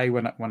apply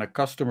when a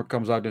customer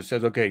comes out and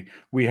says, okay,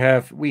 we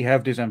have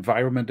this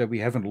environment that we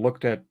haven't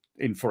looked at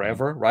in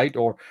forever, right?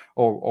 Or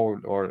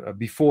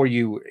before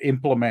you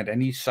implement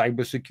any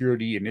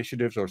cybersecurity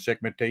initiatives or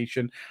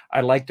segmentation,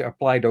 I like to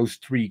apply those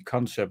three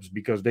concepts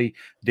because they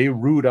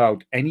root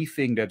out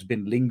anything that's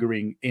been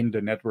lingering in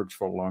the networks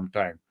for a long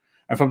time.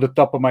 And from the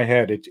top of my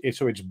head,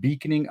 it's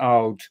beaconing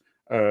out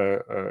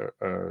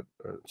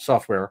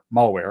software,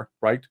 malware,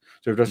 right?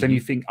 So if there's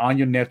anything on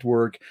your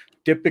network,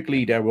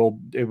 typically it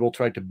will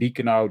try to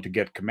beacon out to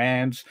get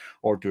commands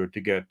or to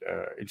get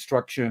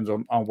instructions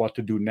on what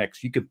to do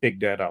next. You can pick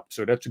that up.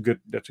 So that's a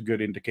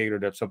good indicator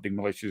that something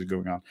malicious is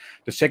going on.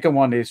 The second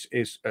one is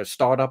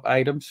startup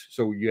items.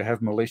 So you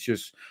have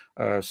malicious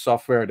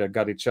software that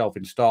got itself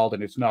installed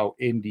and it's now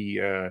in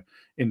the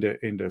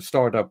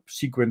startup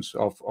sequence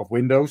of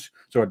Windows.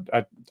 So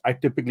I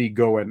typically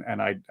go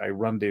and I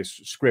run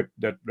this script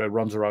that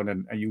runs around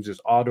and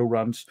uses auto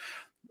runs.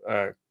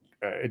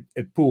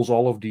 It pulls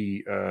all of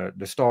the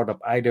startup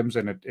items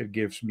and it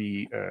gives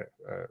me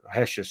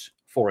hashes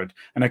for it,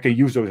 and I can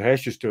use those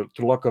hashes to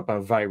look up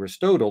a virus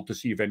total to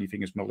see if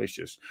anything is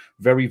malicious.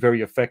 Very,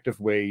 very effective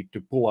way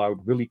to pull out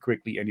really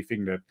quickly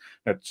anything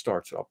that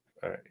starts up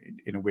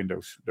in a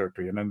Windows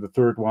directory. And then the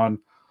third one,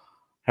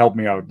 help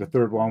me out. The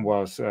third one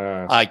was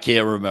I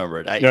can't remember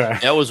it.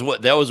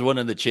 That was one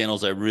of the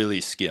channels I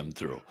really skimmed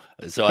through.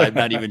 So I'm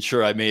not even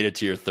sure I made it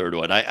to your third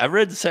one. I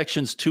read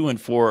sections 2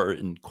 and 4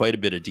 in quite a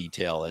bit of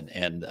detail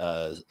and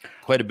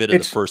quite a bit of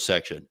the first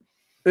section.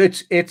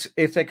 It's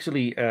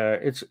actually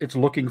it's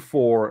looking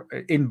for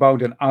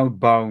inbound and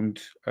outbound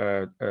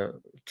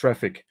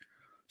traffic.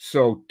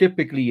 So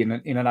typically in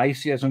an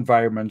ICS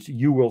environment,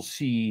 you will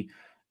see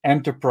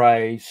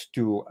enterprise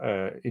to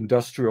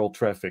industrial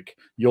traffic.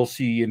 You'll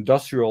see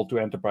industrial to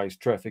enterprise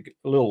traffic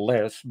a little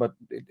less, but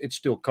it's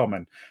still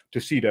common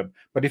to see them.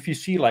 But if you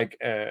see like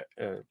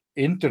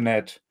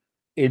internet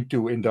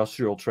into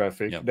industrial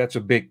traffic, that's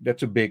a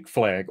big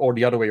flag. Or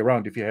the other way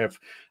around, if you have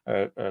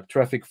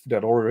traffic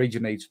that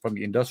originates from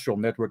the industrial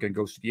network and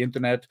goes to the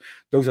internet,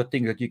 those are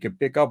things that you can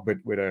pick up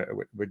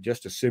with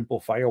just a simple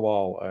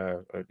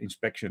firewall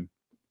inspection.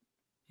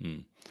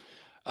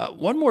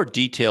 One more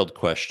detailed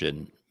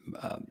question,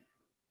 and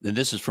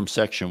this is from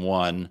section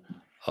 1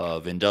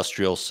 of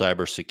Industrial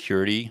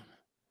Cybersecurity,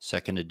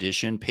 2nd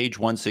edition, page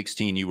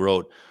 116. You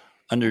wrote,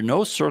 under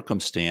no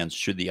circumstance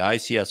should the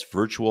ICS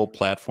virtual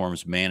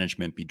platforms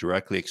management be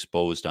directly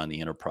exposed on the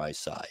enterprise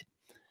side.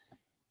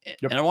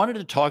 And I wanted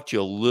to talk to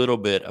you a little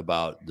bit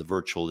about the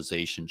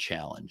virtualization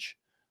challenge.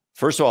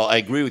 First of all, I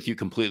agree with you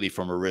completely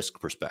from a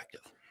risk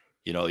perspective.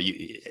 You know,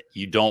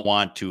 you don't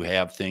want to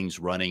have things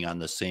running on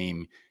the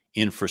same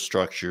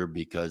infrastructure,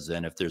 because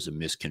then if there's a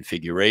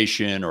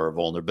misconfiguration or a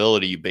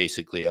vulnerability, you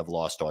basically have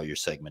lost all your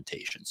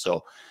segmentation.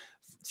 So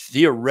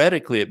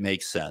theoretically, it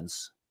makes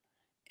sense.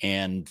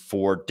 And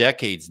for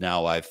decades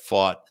now, I've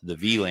fought the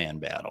VLAN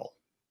battle,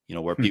 you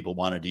know, where people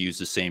wanted to use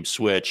the same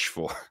switch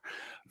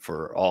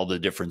for all the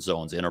different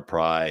zones,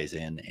 enterprise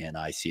and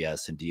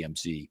ICS and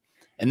DMZ.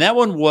 And that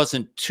one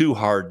wasn't too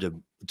hard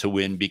to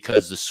win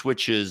because the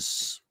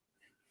switches,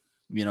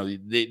 you know,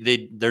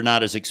 they're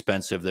not as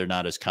expensive, they're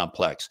not as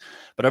complex.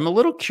 But I'm a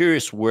little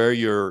curious what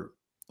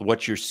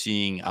you're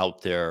seeing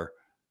out there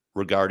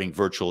regarding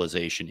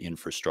virtualization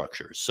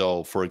infrastructure.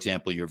 So, for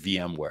example, your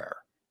VMware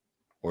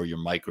or your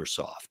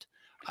Microsoft,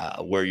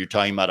 where you're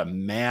talking about a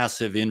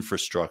massive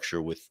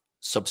infrastructure with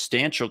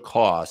substantial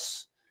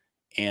costs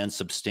and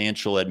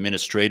substantial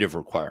administrative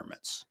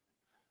requirements.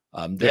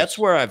 That's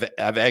where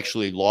I've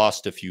actually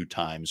lost a few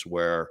times,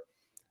 where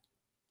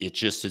it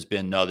just has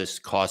been, no, this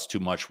costs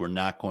too much. We're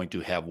not going to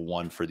have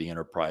one for the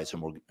enterprise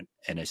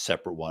and a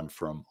separate one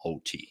from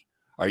OT.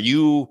 Are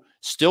you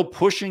still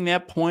pushing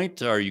that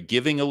point? Are you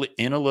giving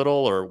in a little,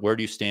 or where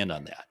do you stand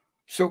on that?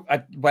 So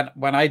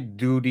when I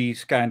do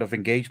these kind of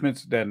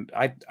engagements, then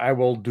I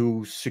will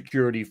do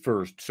security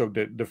first. So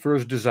the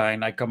first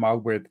design I come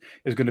out with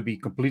is going to be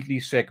completely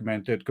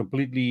segmented,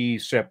 completely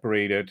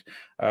separated,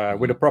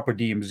 with a proper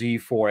DMZ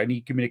for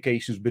any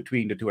communications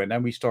between the two. And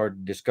then we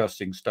start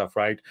discussing stuff,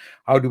 right?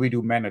 How do we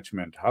do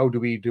management? How do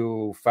we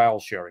do file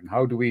sharing?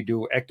 How do we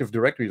do Active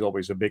Directory is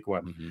always a big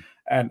one.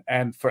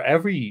 And for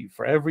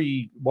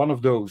every one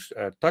of those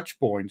touch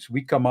points,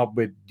 we come up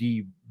with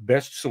the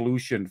best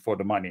solution for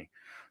the money.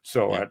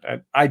 So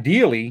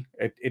ideally,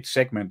 it's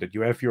segmented.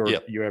 You have your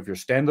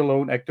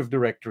standalone Active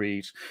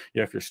Directories, you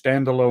have your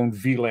standalone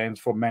VLANs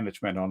for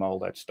management on all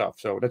that stuff.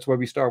 So that's where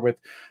we start with,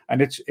 and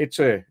it's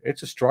a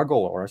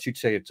struggle, or I should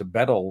say, it's a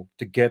battle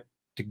to get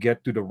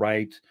to the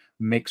right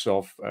mix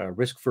of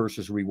risk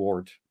versus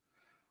reward.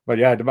 But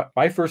yeah,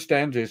 my first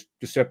stand is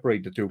to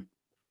separate the two.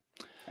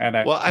 And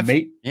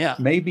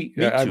maybe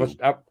I was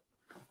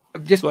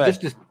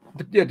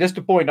just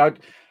the point out.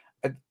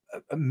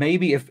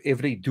 maybe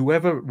if they do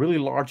have a really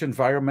large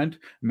environment,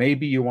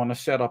 maybe you want to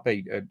set up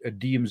a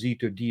DMZ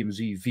to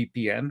DMZ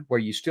VPN where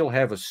you still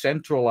have a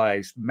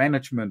centralized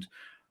management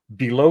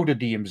below the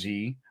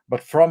DMZ,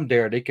 but from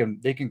there they can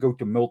go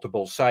to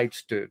multiple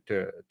sites to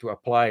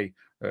apply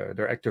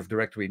their Active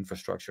Directory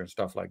infrastructure and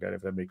stuff like that.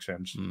 If that makes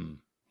sense.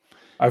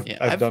 Yeah,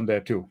 I've done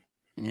that too.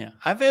 Yeah,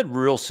 I've had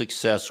real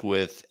success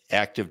with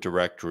Active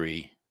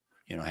Directory,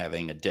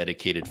 having a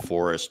dedicated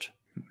forest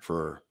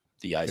for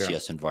the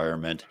ICS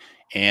environment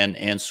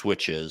and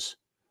switches.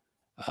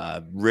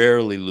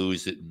 Rarely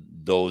lose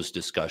those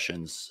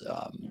discussions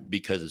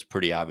because it's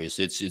pretty obvious.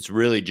 It's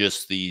really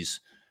just these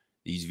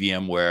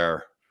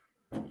VMware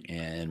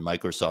and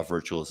Microsoft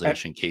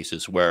virtualization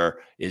cases where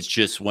it's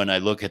just when I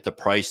look at the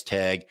price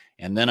tag,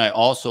 and then I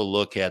also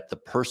look at the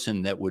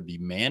person that would be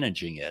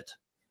managing it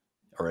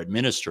or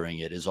administering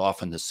it is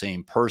often the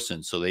same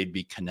person. So they'd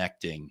be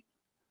connecting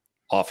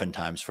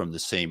oftentimes from the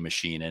same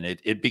machine, and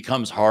it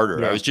becomes harder.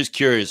 Yeah. I was just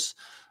curious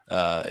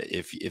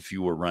if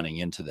you were running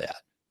into that.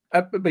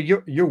 But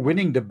you're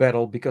winning the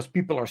battle because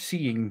people are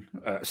seeing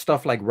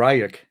stuff like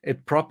Ryuk.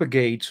 It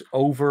propagates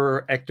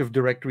over Active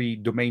Directory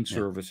domain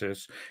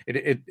services.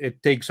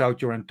 It takes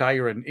out your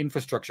entire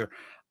infrastructure.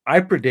 I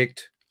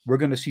predict we're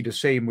going to see the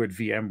same with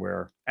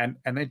VMware, and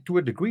to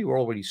a degree we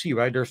already see,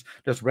 right. There's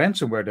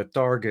ransomware that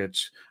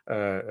targets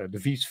the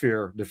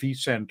vSphere, the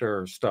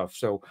vCenter stuff.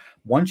 So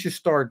once you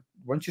start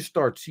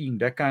seeing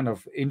that kind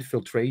of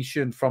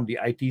infiltration from the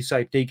IT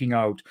side, taking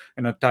out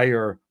an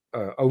entire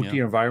OT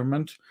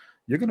environment,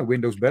 you're going to win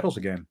those battles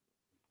again.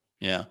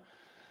 Yeah.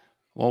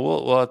 Well,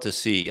 we'll have to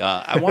see.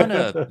 I want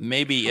to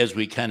maybe as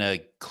we kind of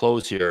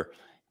close here.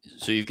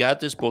 So you've got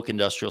this book,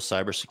 Industrial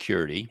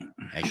Cybersecurity,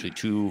 actually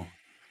two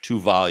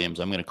volumes.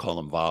 I'm going to call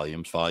them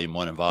volumes, volume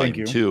 1 and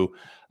volume 2.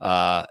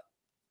 And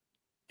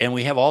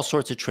we have all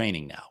sorts of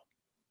training now.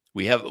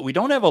 We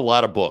don't have a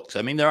lot of books.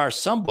 I mean, there are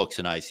some books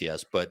in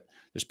ICS, but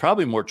there's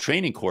probably more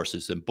training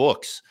courses than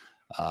books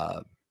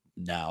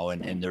now,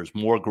 and there's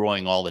more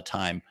growing all the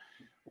time.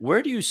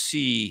 Where do you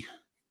see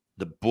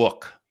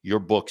your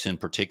books in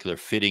particular,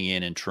 fitting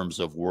in terms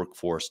of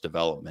workforce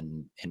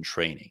development and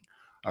training?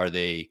 Are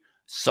they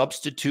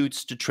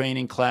substitutes to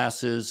training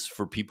classes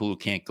for people who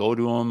can't go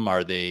to them?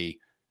 Are they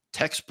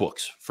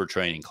textbooks for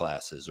training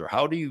classes, or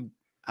how do you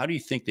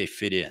think they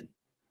fit in?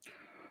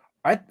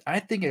 I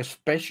think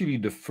especially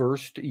the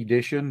first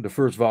edition, the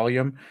first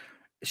volume,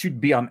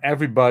 should be on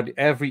every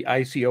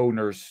IC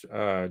owner's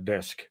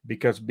desk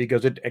because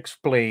it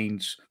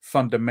explains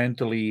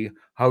fundamentally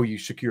how you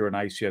secure an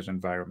ICS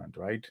environment,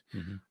 right?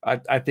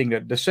 I think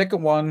that the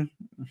second one,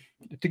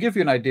 to give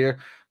you an idea,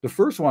 the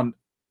first one,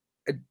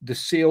 the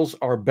sales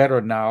are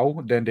better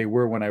now than they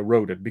were when I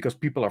wrote it because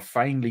people are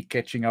finally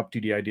catching up to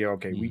the idea.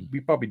 Okay, we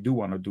probably do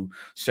want to do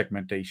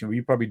segmentation.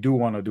 We probably do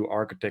want to do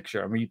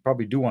architecture. And we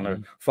probably do want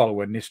to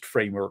follow a NIST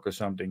framework or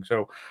something.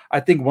 So I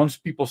think once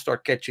people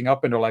start catching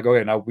up and they're like, oh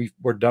yeah, now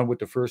we're done with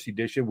the first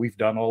edition. We've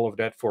done all of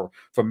that for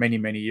many,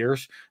 many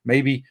years.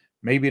 Maybe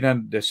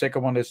then the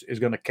second one is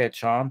going to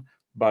catch on.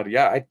 But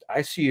yeah,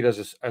 I see it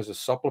as a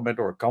supplement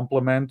or a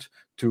complement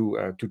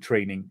to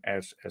training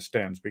as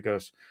stands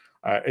because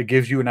it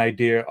gives you an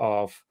idea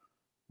of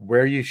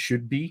where you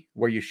should be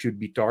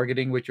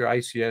targeting with your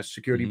ICS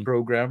security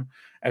program,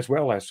 as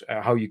well as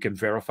how you can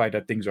verify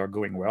that things are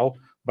going well.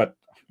 But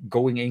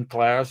going in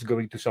class,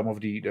 going to some of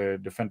the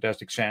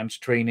fantastic SANS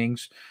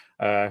trainings,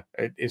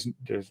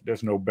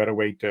 there's no better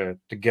way to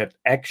get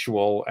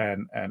actual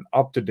and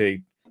up to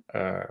date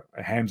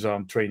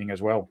hands-on training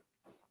as well.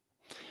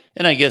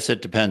 And I guess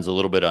it depends a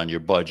little bit on your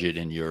budget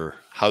and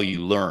how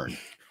you learn.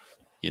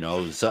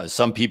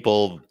 Some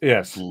people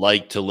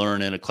like to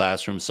learn in a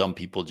classroom. Some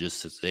people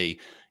just say,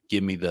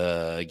 give me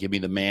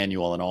the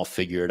manual and I'll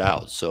figure it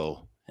out.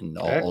 So, and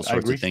all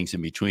sorts of things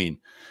in between.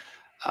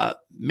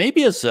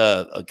 Maybe as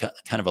a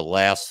kind of a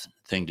last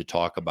thing to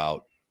talk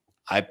about,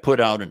 I put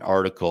out an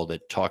article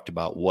that talked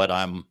about what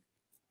I'm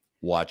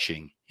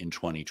watching in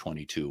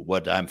 2022,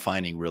 what I'm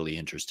finding really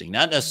interesting,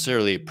 not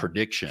necessarily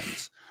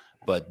predictions,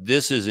 but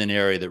this is an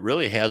area that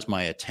really has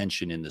my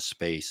attention in the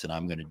space, and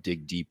I'm going to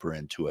dig deeper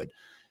into it.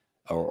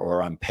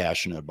 Or I'm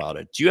passionate about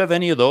it. Do you have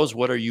any of those?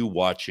 What are you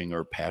watching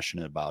or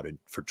passionate about it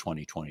for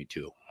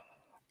 2022?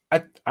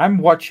 I'm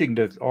watching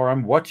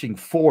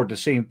for the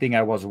same thing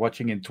I was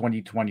watching in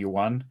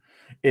 2021.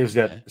 Is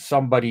that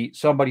somebody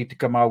to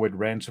come out with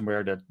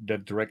ransomware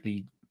that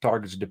directly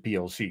targets the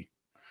PLC?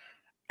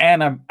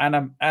 And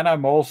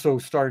I'm also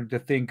starting to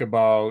think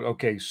about,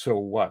 okay, so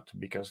what?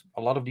 Because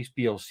a lot of these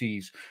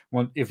PLCs,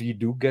 if you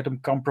do get them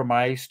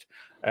compromised,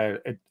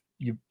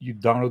 you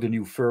download a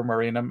new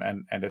firmware in them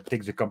and it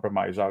takes the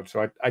compromise out.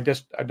 So I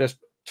just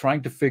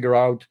trying to figure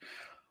out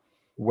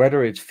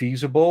whether it's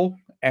feasible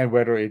and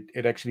whether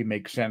it actually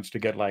makes sense to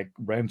get like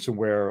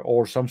ransomware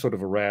or some sort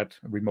of a RAT,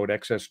 remote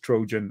access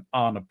Trojan,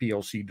 on a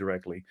PLC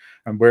directly,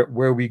 and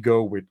where we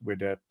go with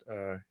that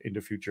in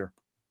the future.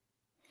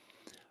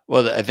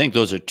 Well, I think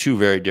those are two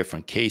very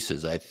different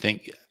cases. I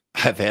think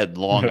I've had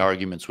long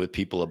arguments with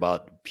people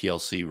about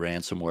PLC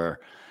ransomware.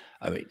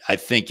 I mean, I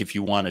think if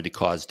you wanted to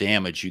cause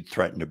damage, you'd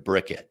threaten to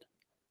brick it.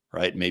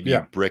 right? Maybe you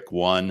Yeah. brick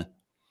one,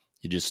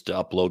 you just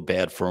upload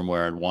bad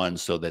firmware in one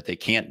so that they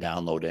can't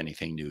download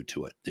anything new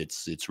to it.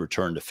 It's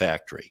returned to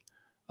factory.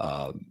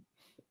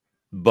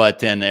 But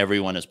then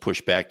everyone has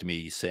pushed back to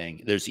me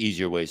saying there's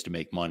easier ways to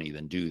make money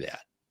than do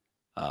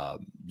that.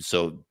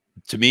 So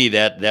to me,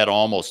 that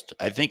almost,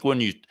 I think we're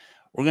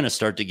going to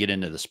start to get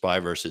into the spy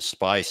versus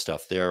spy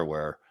stuff there,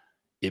 where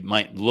it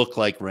might look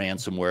like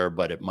ransomware,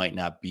 but it might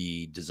not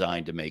be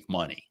designed to make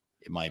money.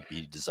 It might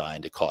be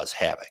designed to cause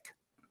havoc.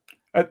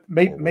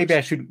 Maybe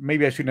I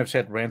shouldn't have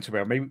said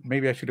ransomware.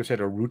 Maybe I should have said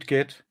a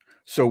rootkit.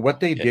 So what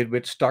they did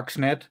with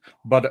Stuxnet,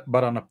 but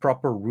on a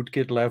proper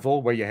rootkit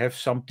level, where you have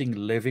something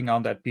living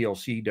on that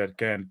PLC that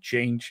can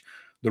change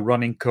the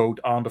running code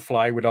on the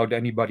fly without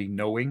anybody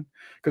knowing.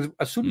 Because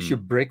as soon as you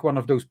break one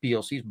of those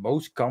PLCs,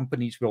 most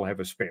companies will have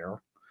a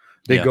spare.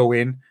 They go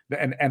in,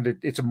 and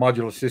it's a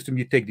modular system.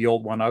 You take the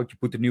old one out, you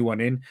put the new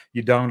one in,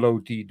 you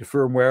download the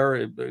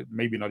firmware,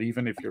 maybe not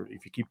even if you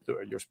keep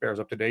your spares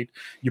up to date.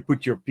 You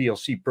put your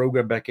PLC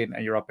program back in,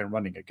 and you're up and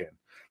running again.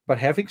 But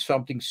having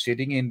something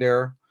sitting in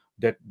there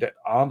that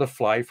on the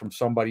fly from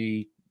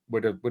somebody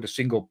with a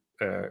single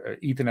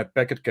Ethernet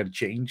packet can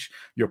change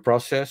your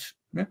process.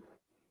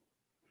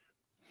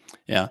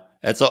 Yeah,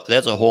 that's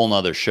a whole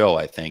nother show,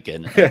 I think,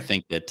 and I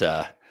think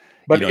that.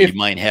 But you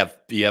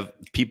have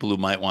people who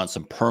might want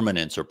some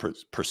permanence or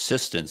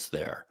persistence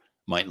there,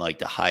 might like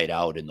to hide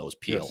out in those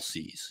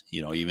PLCs,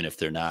 even if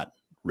they're not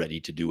ready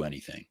to do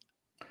anything.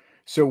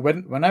 So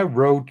when I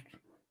wrote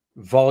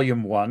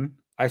volume 1,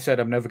 I said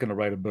I'm never going to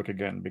write a book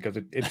again because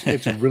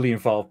it's a really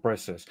involved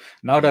process.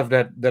 Now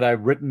that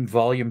I've written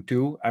volume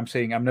 2, I'm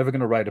saying I'm never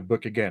going to write a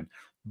book again.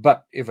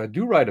 But if I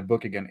do write a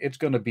book again, it's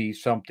going to be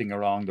something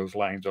along those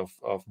lines of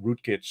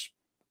rootkits,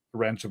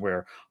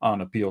 ransomware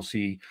on a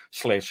PLC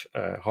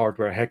 /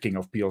 hardware hacking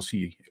of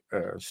PLC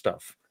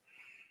stuff.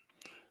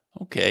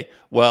 Okay.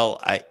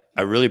 Well, I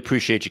really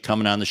appreciate you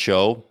coming on the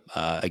show.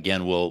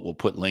 Again, we'll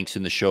put links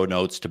in the show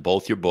notes to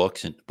both your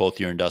books and both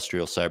your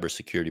industrial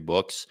cybersecurity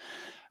books.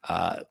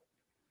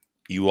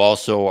 You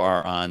also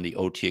are on the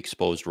OT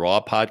Exposed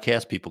Raw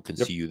podcast. People can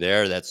see you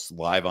there. That's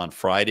live on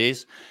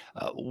Fridays.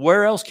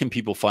 Where else can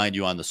people find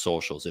you on the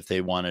socials if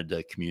they wanted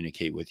to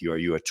communicate with you? Are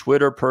you a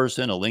Twitter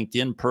person, a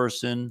LinkedIn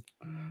person,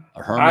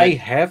 a hermit?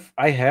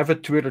 I have a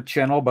Twitter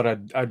channel, but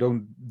I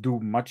don't do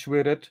much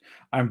with it.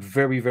 I'm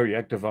very, very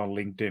active on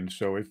LinkedIn.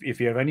 So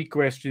if you have any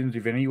questions,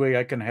 if any way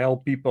I can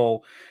help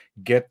people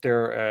get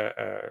their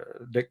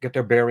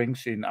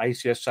bearings in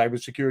ICS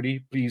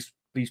cybersecurity, please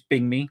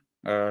ping me.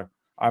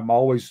 I'm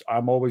always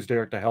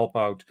there to help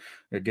out,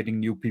 getting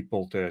new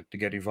people to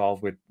get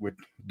involved with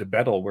the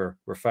battle we're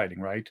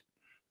fighting, right?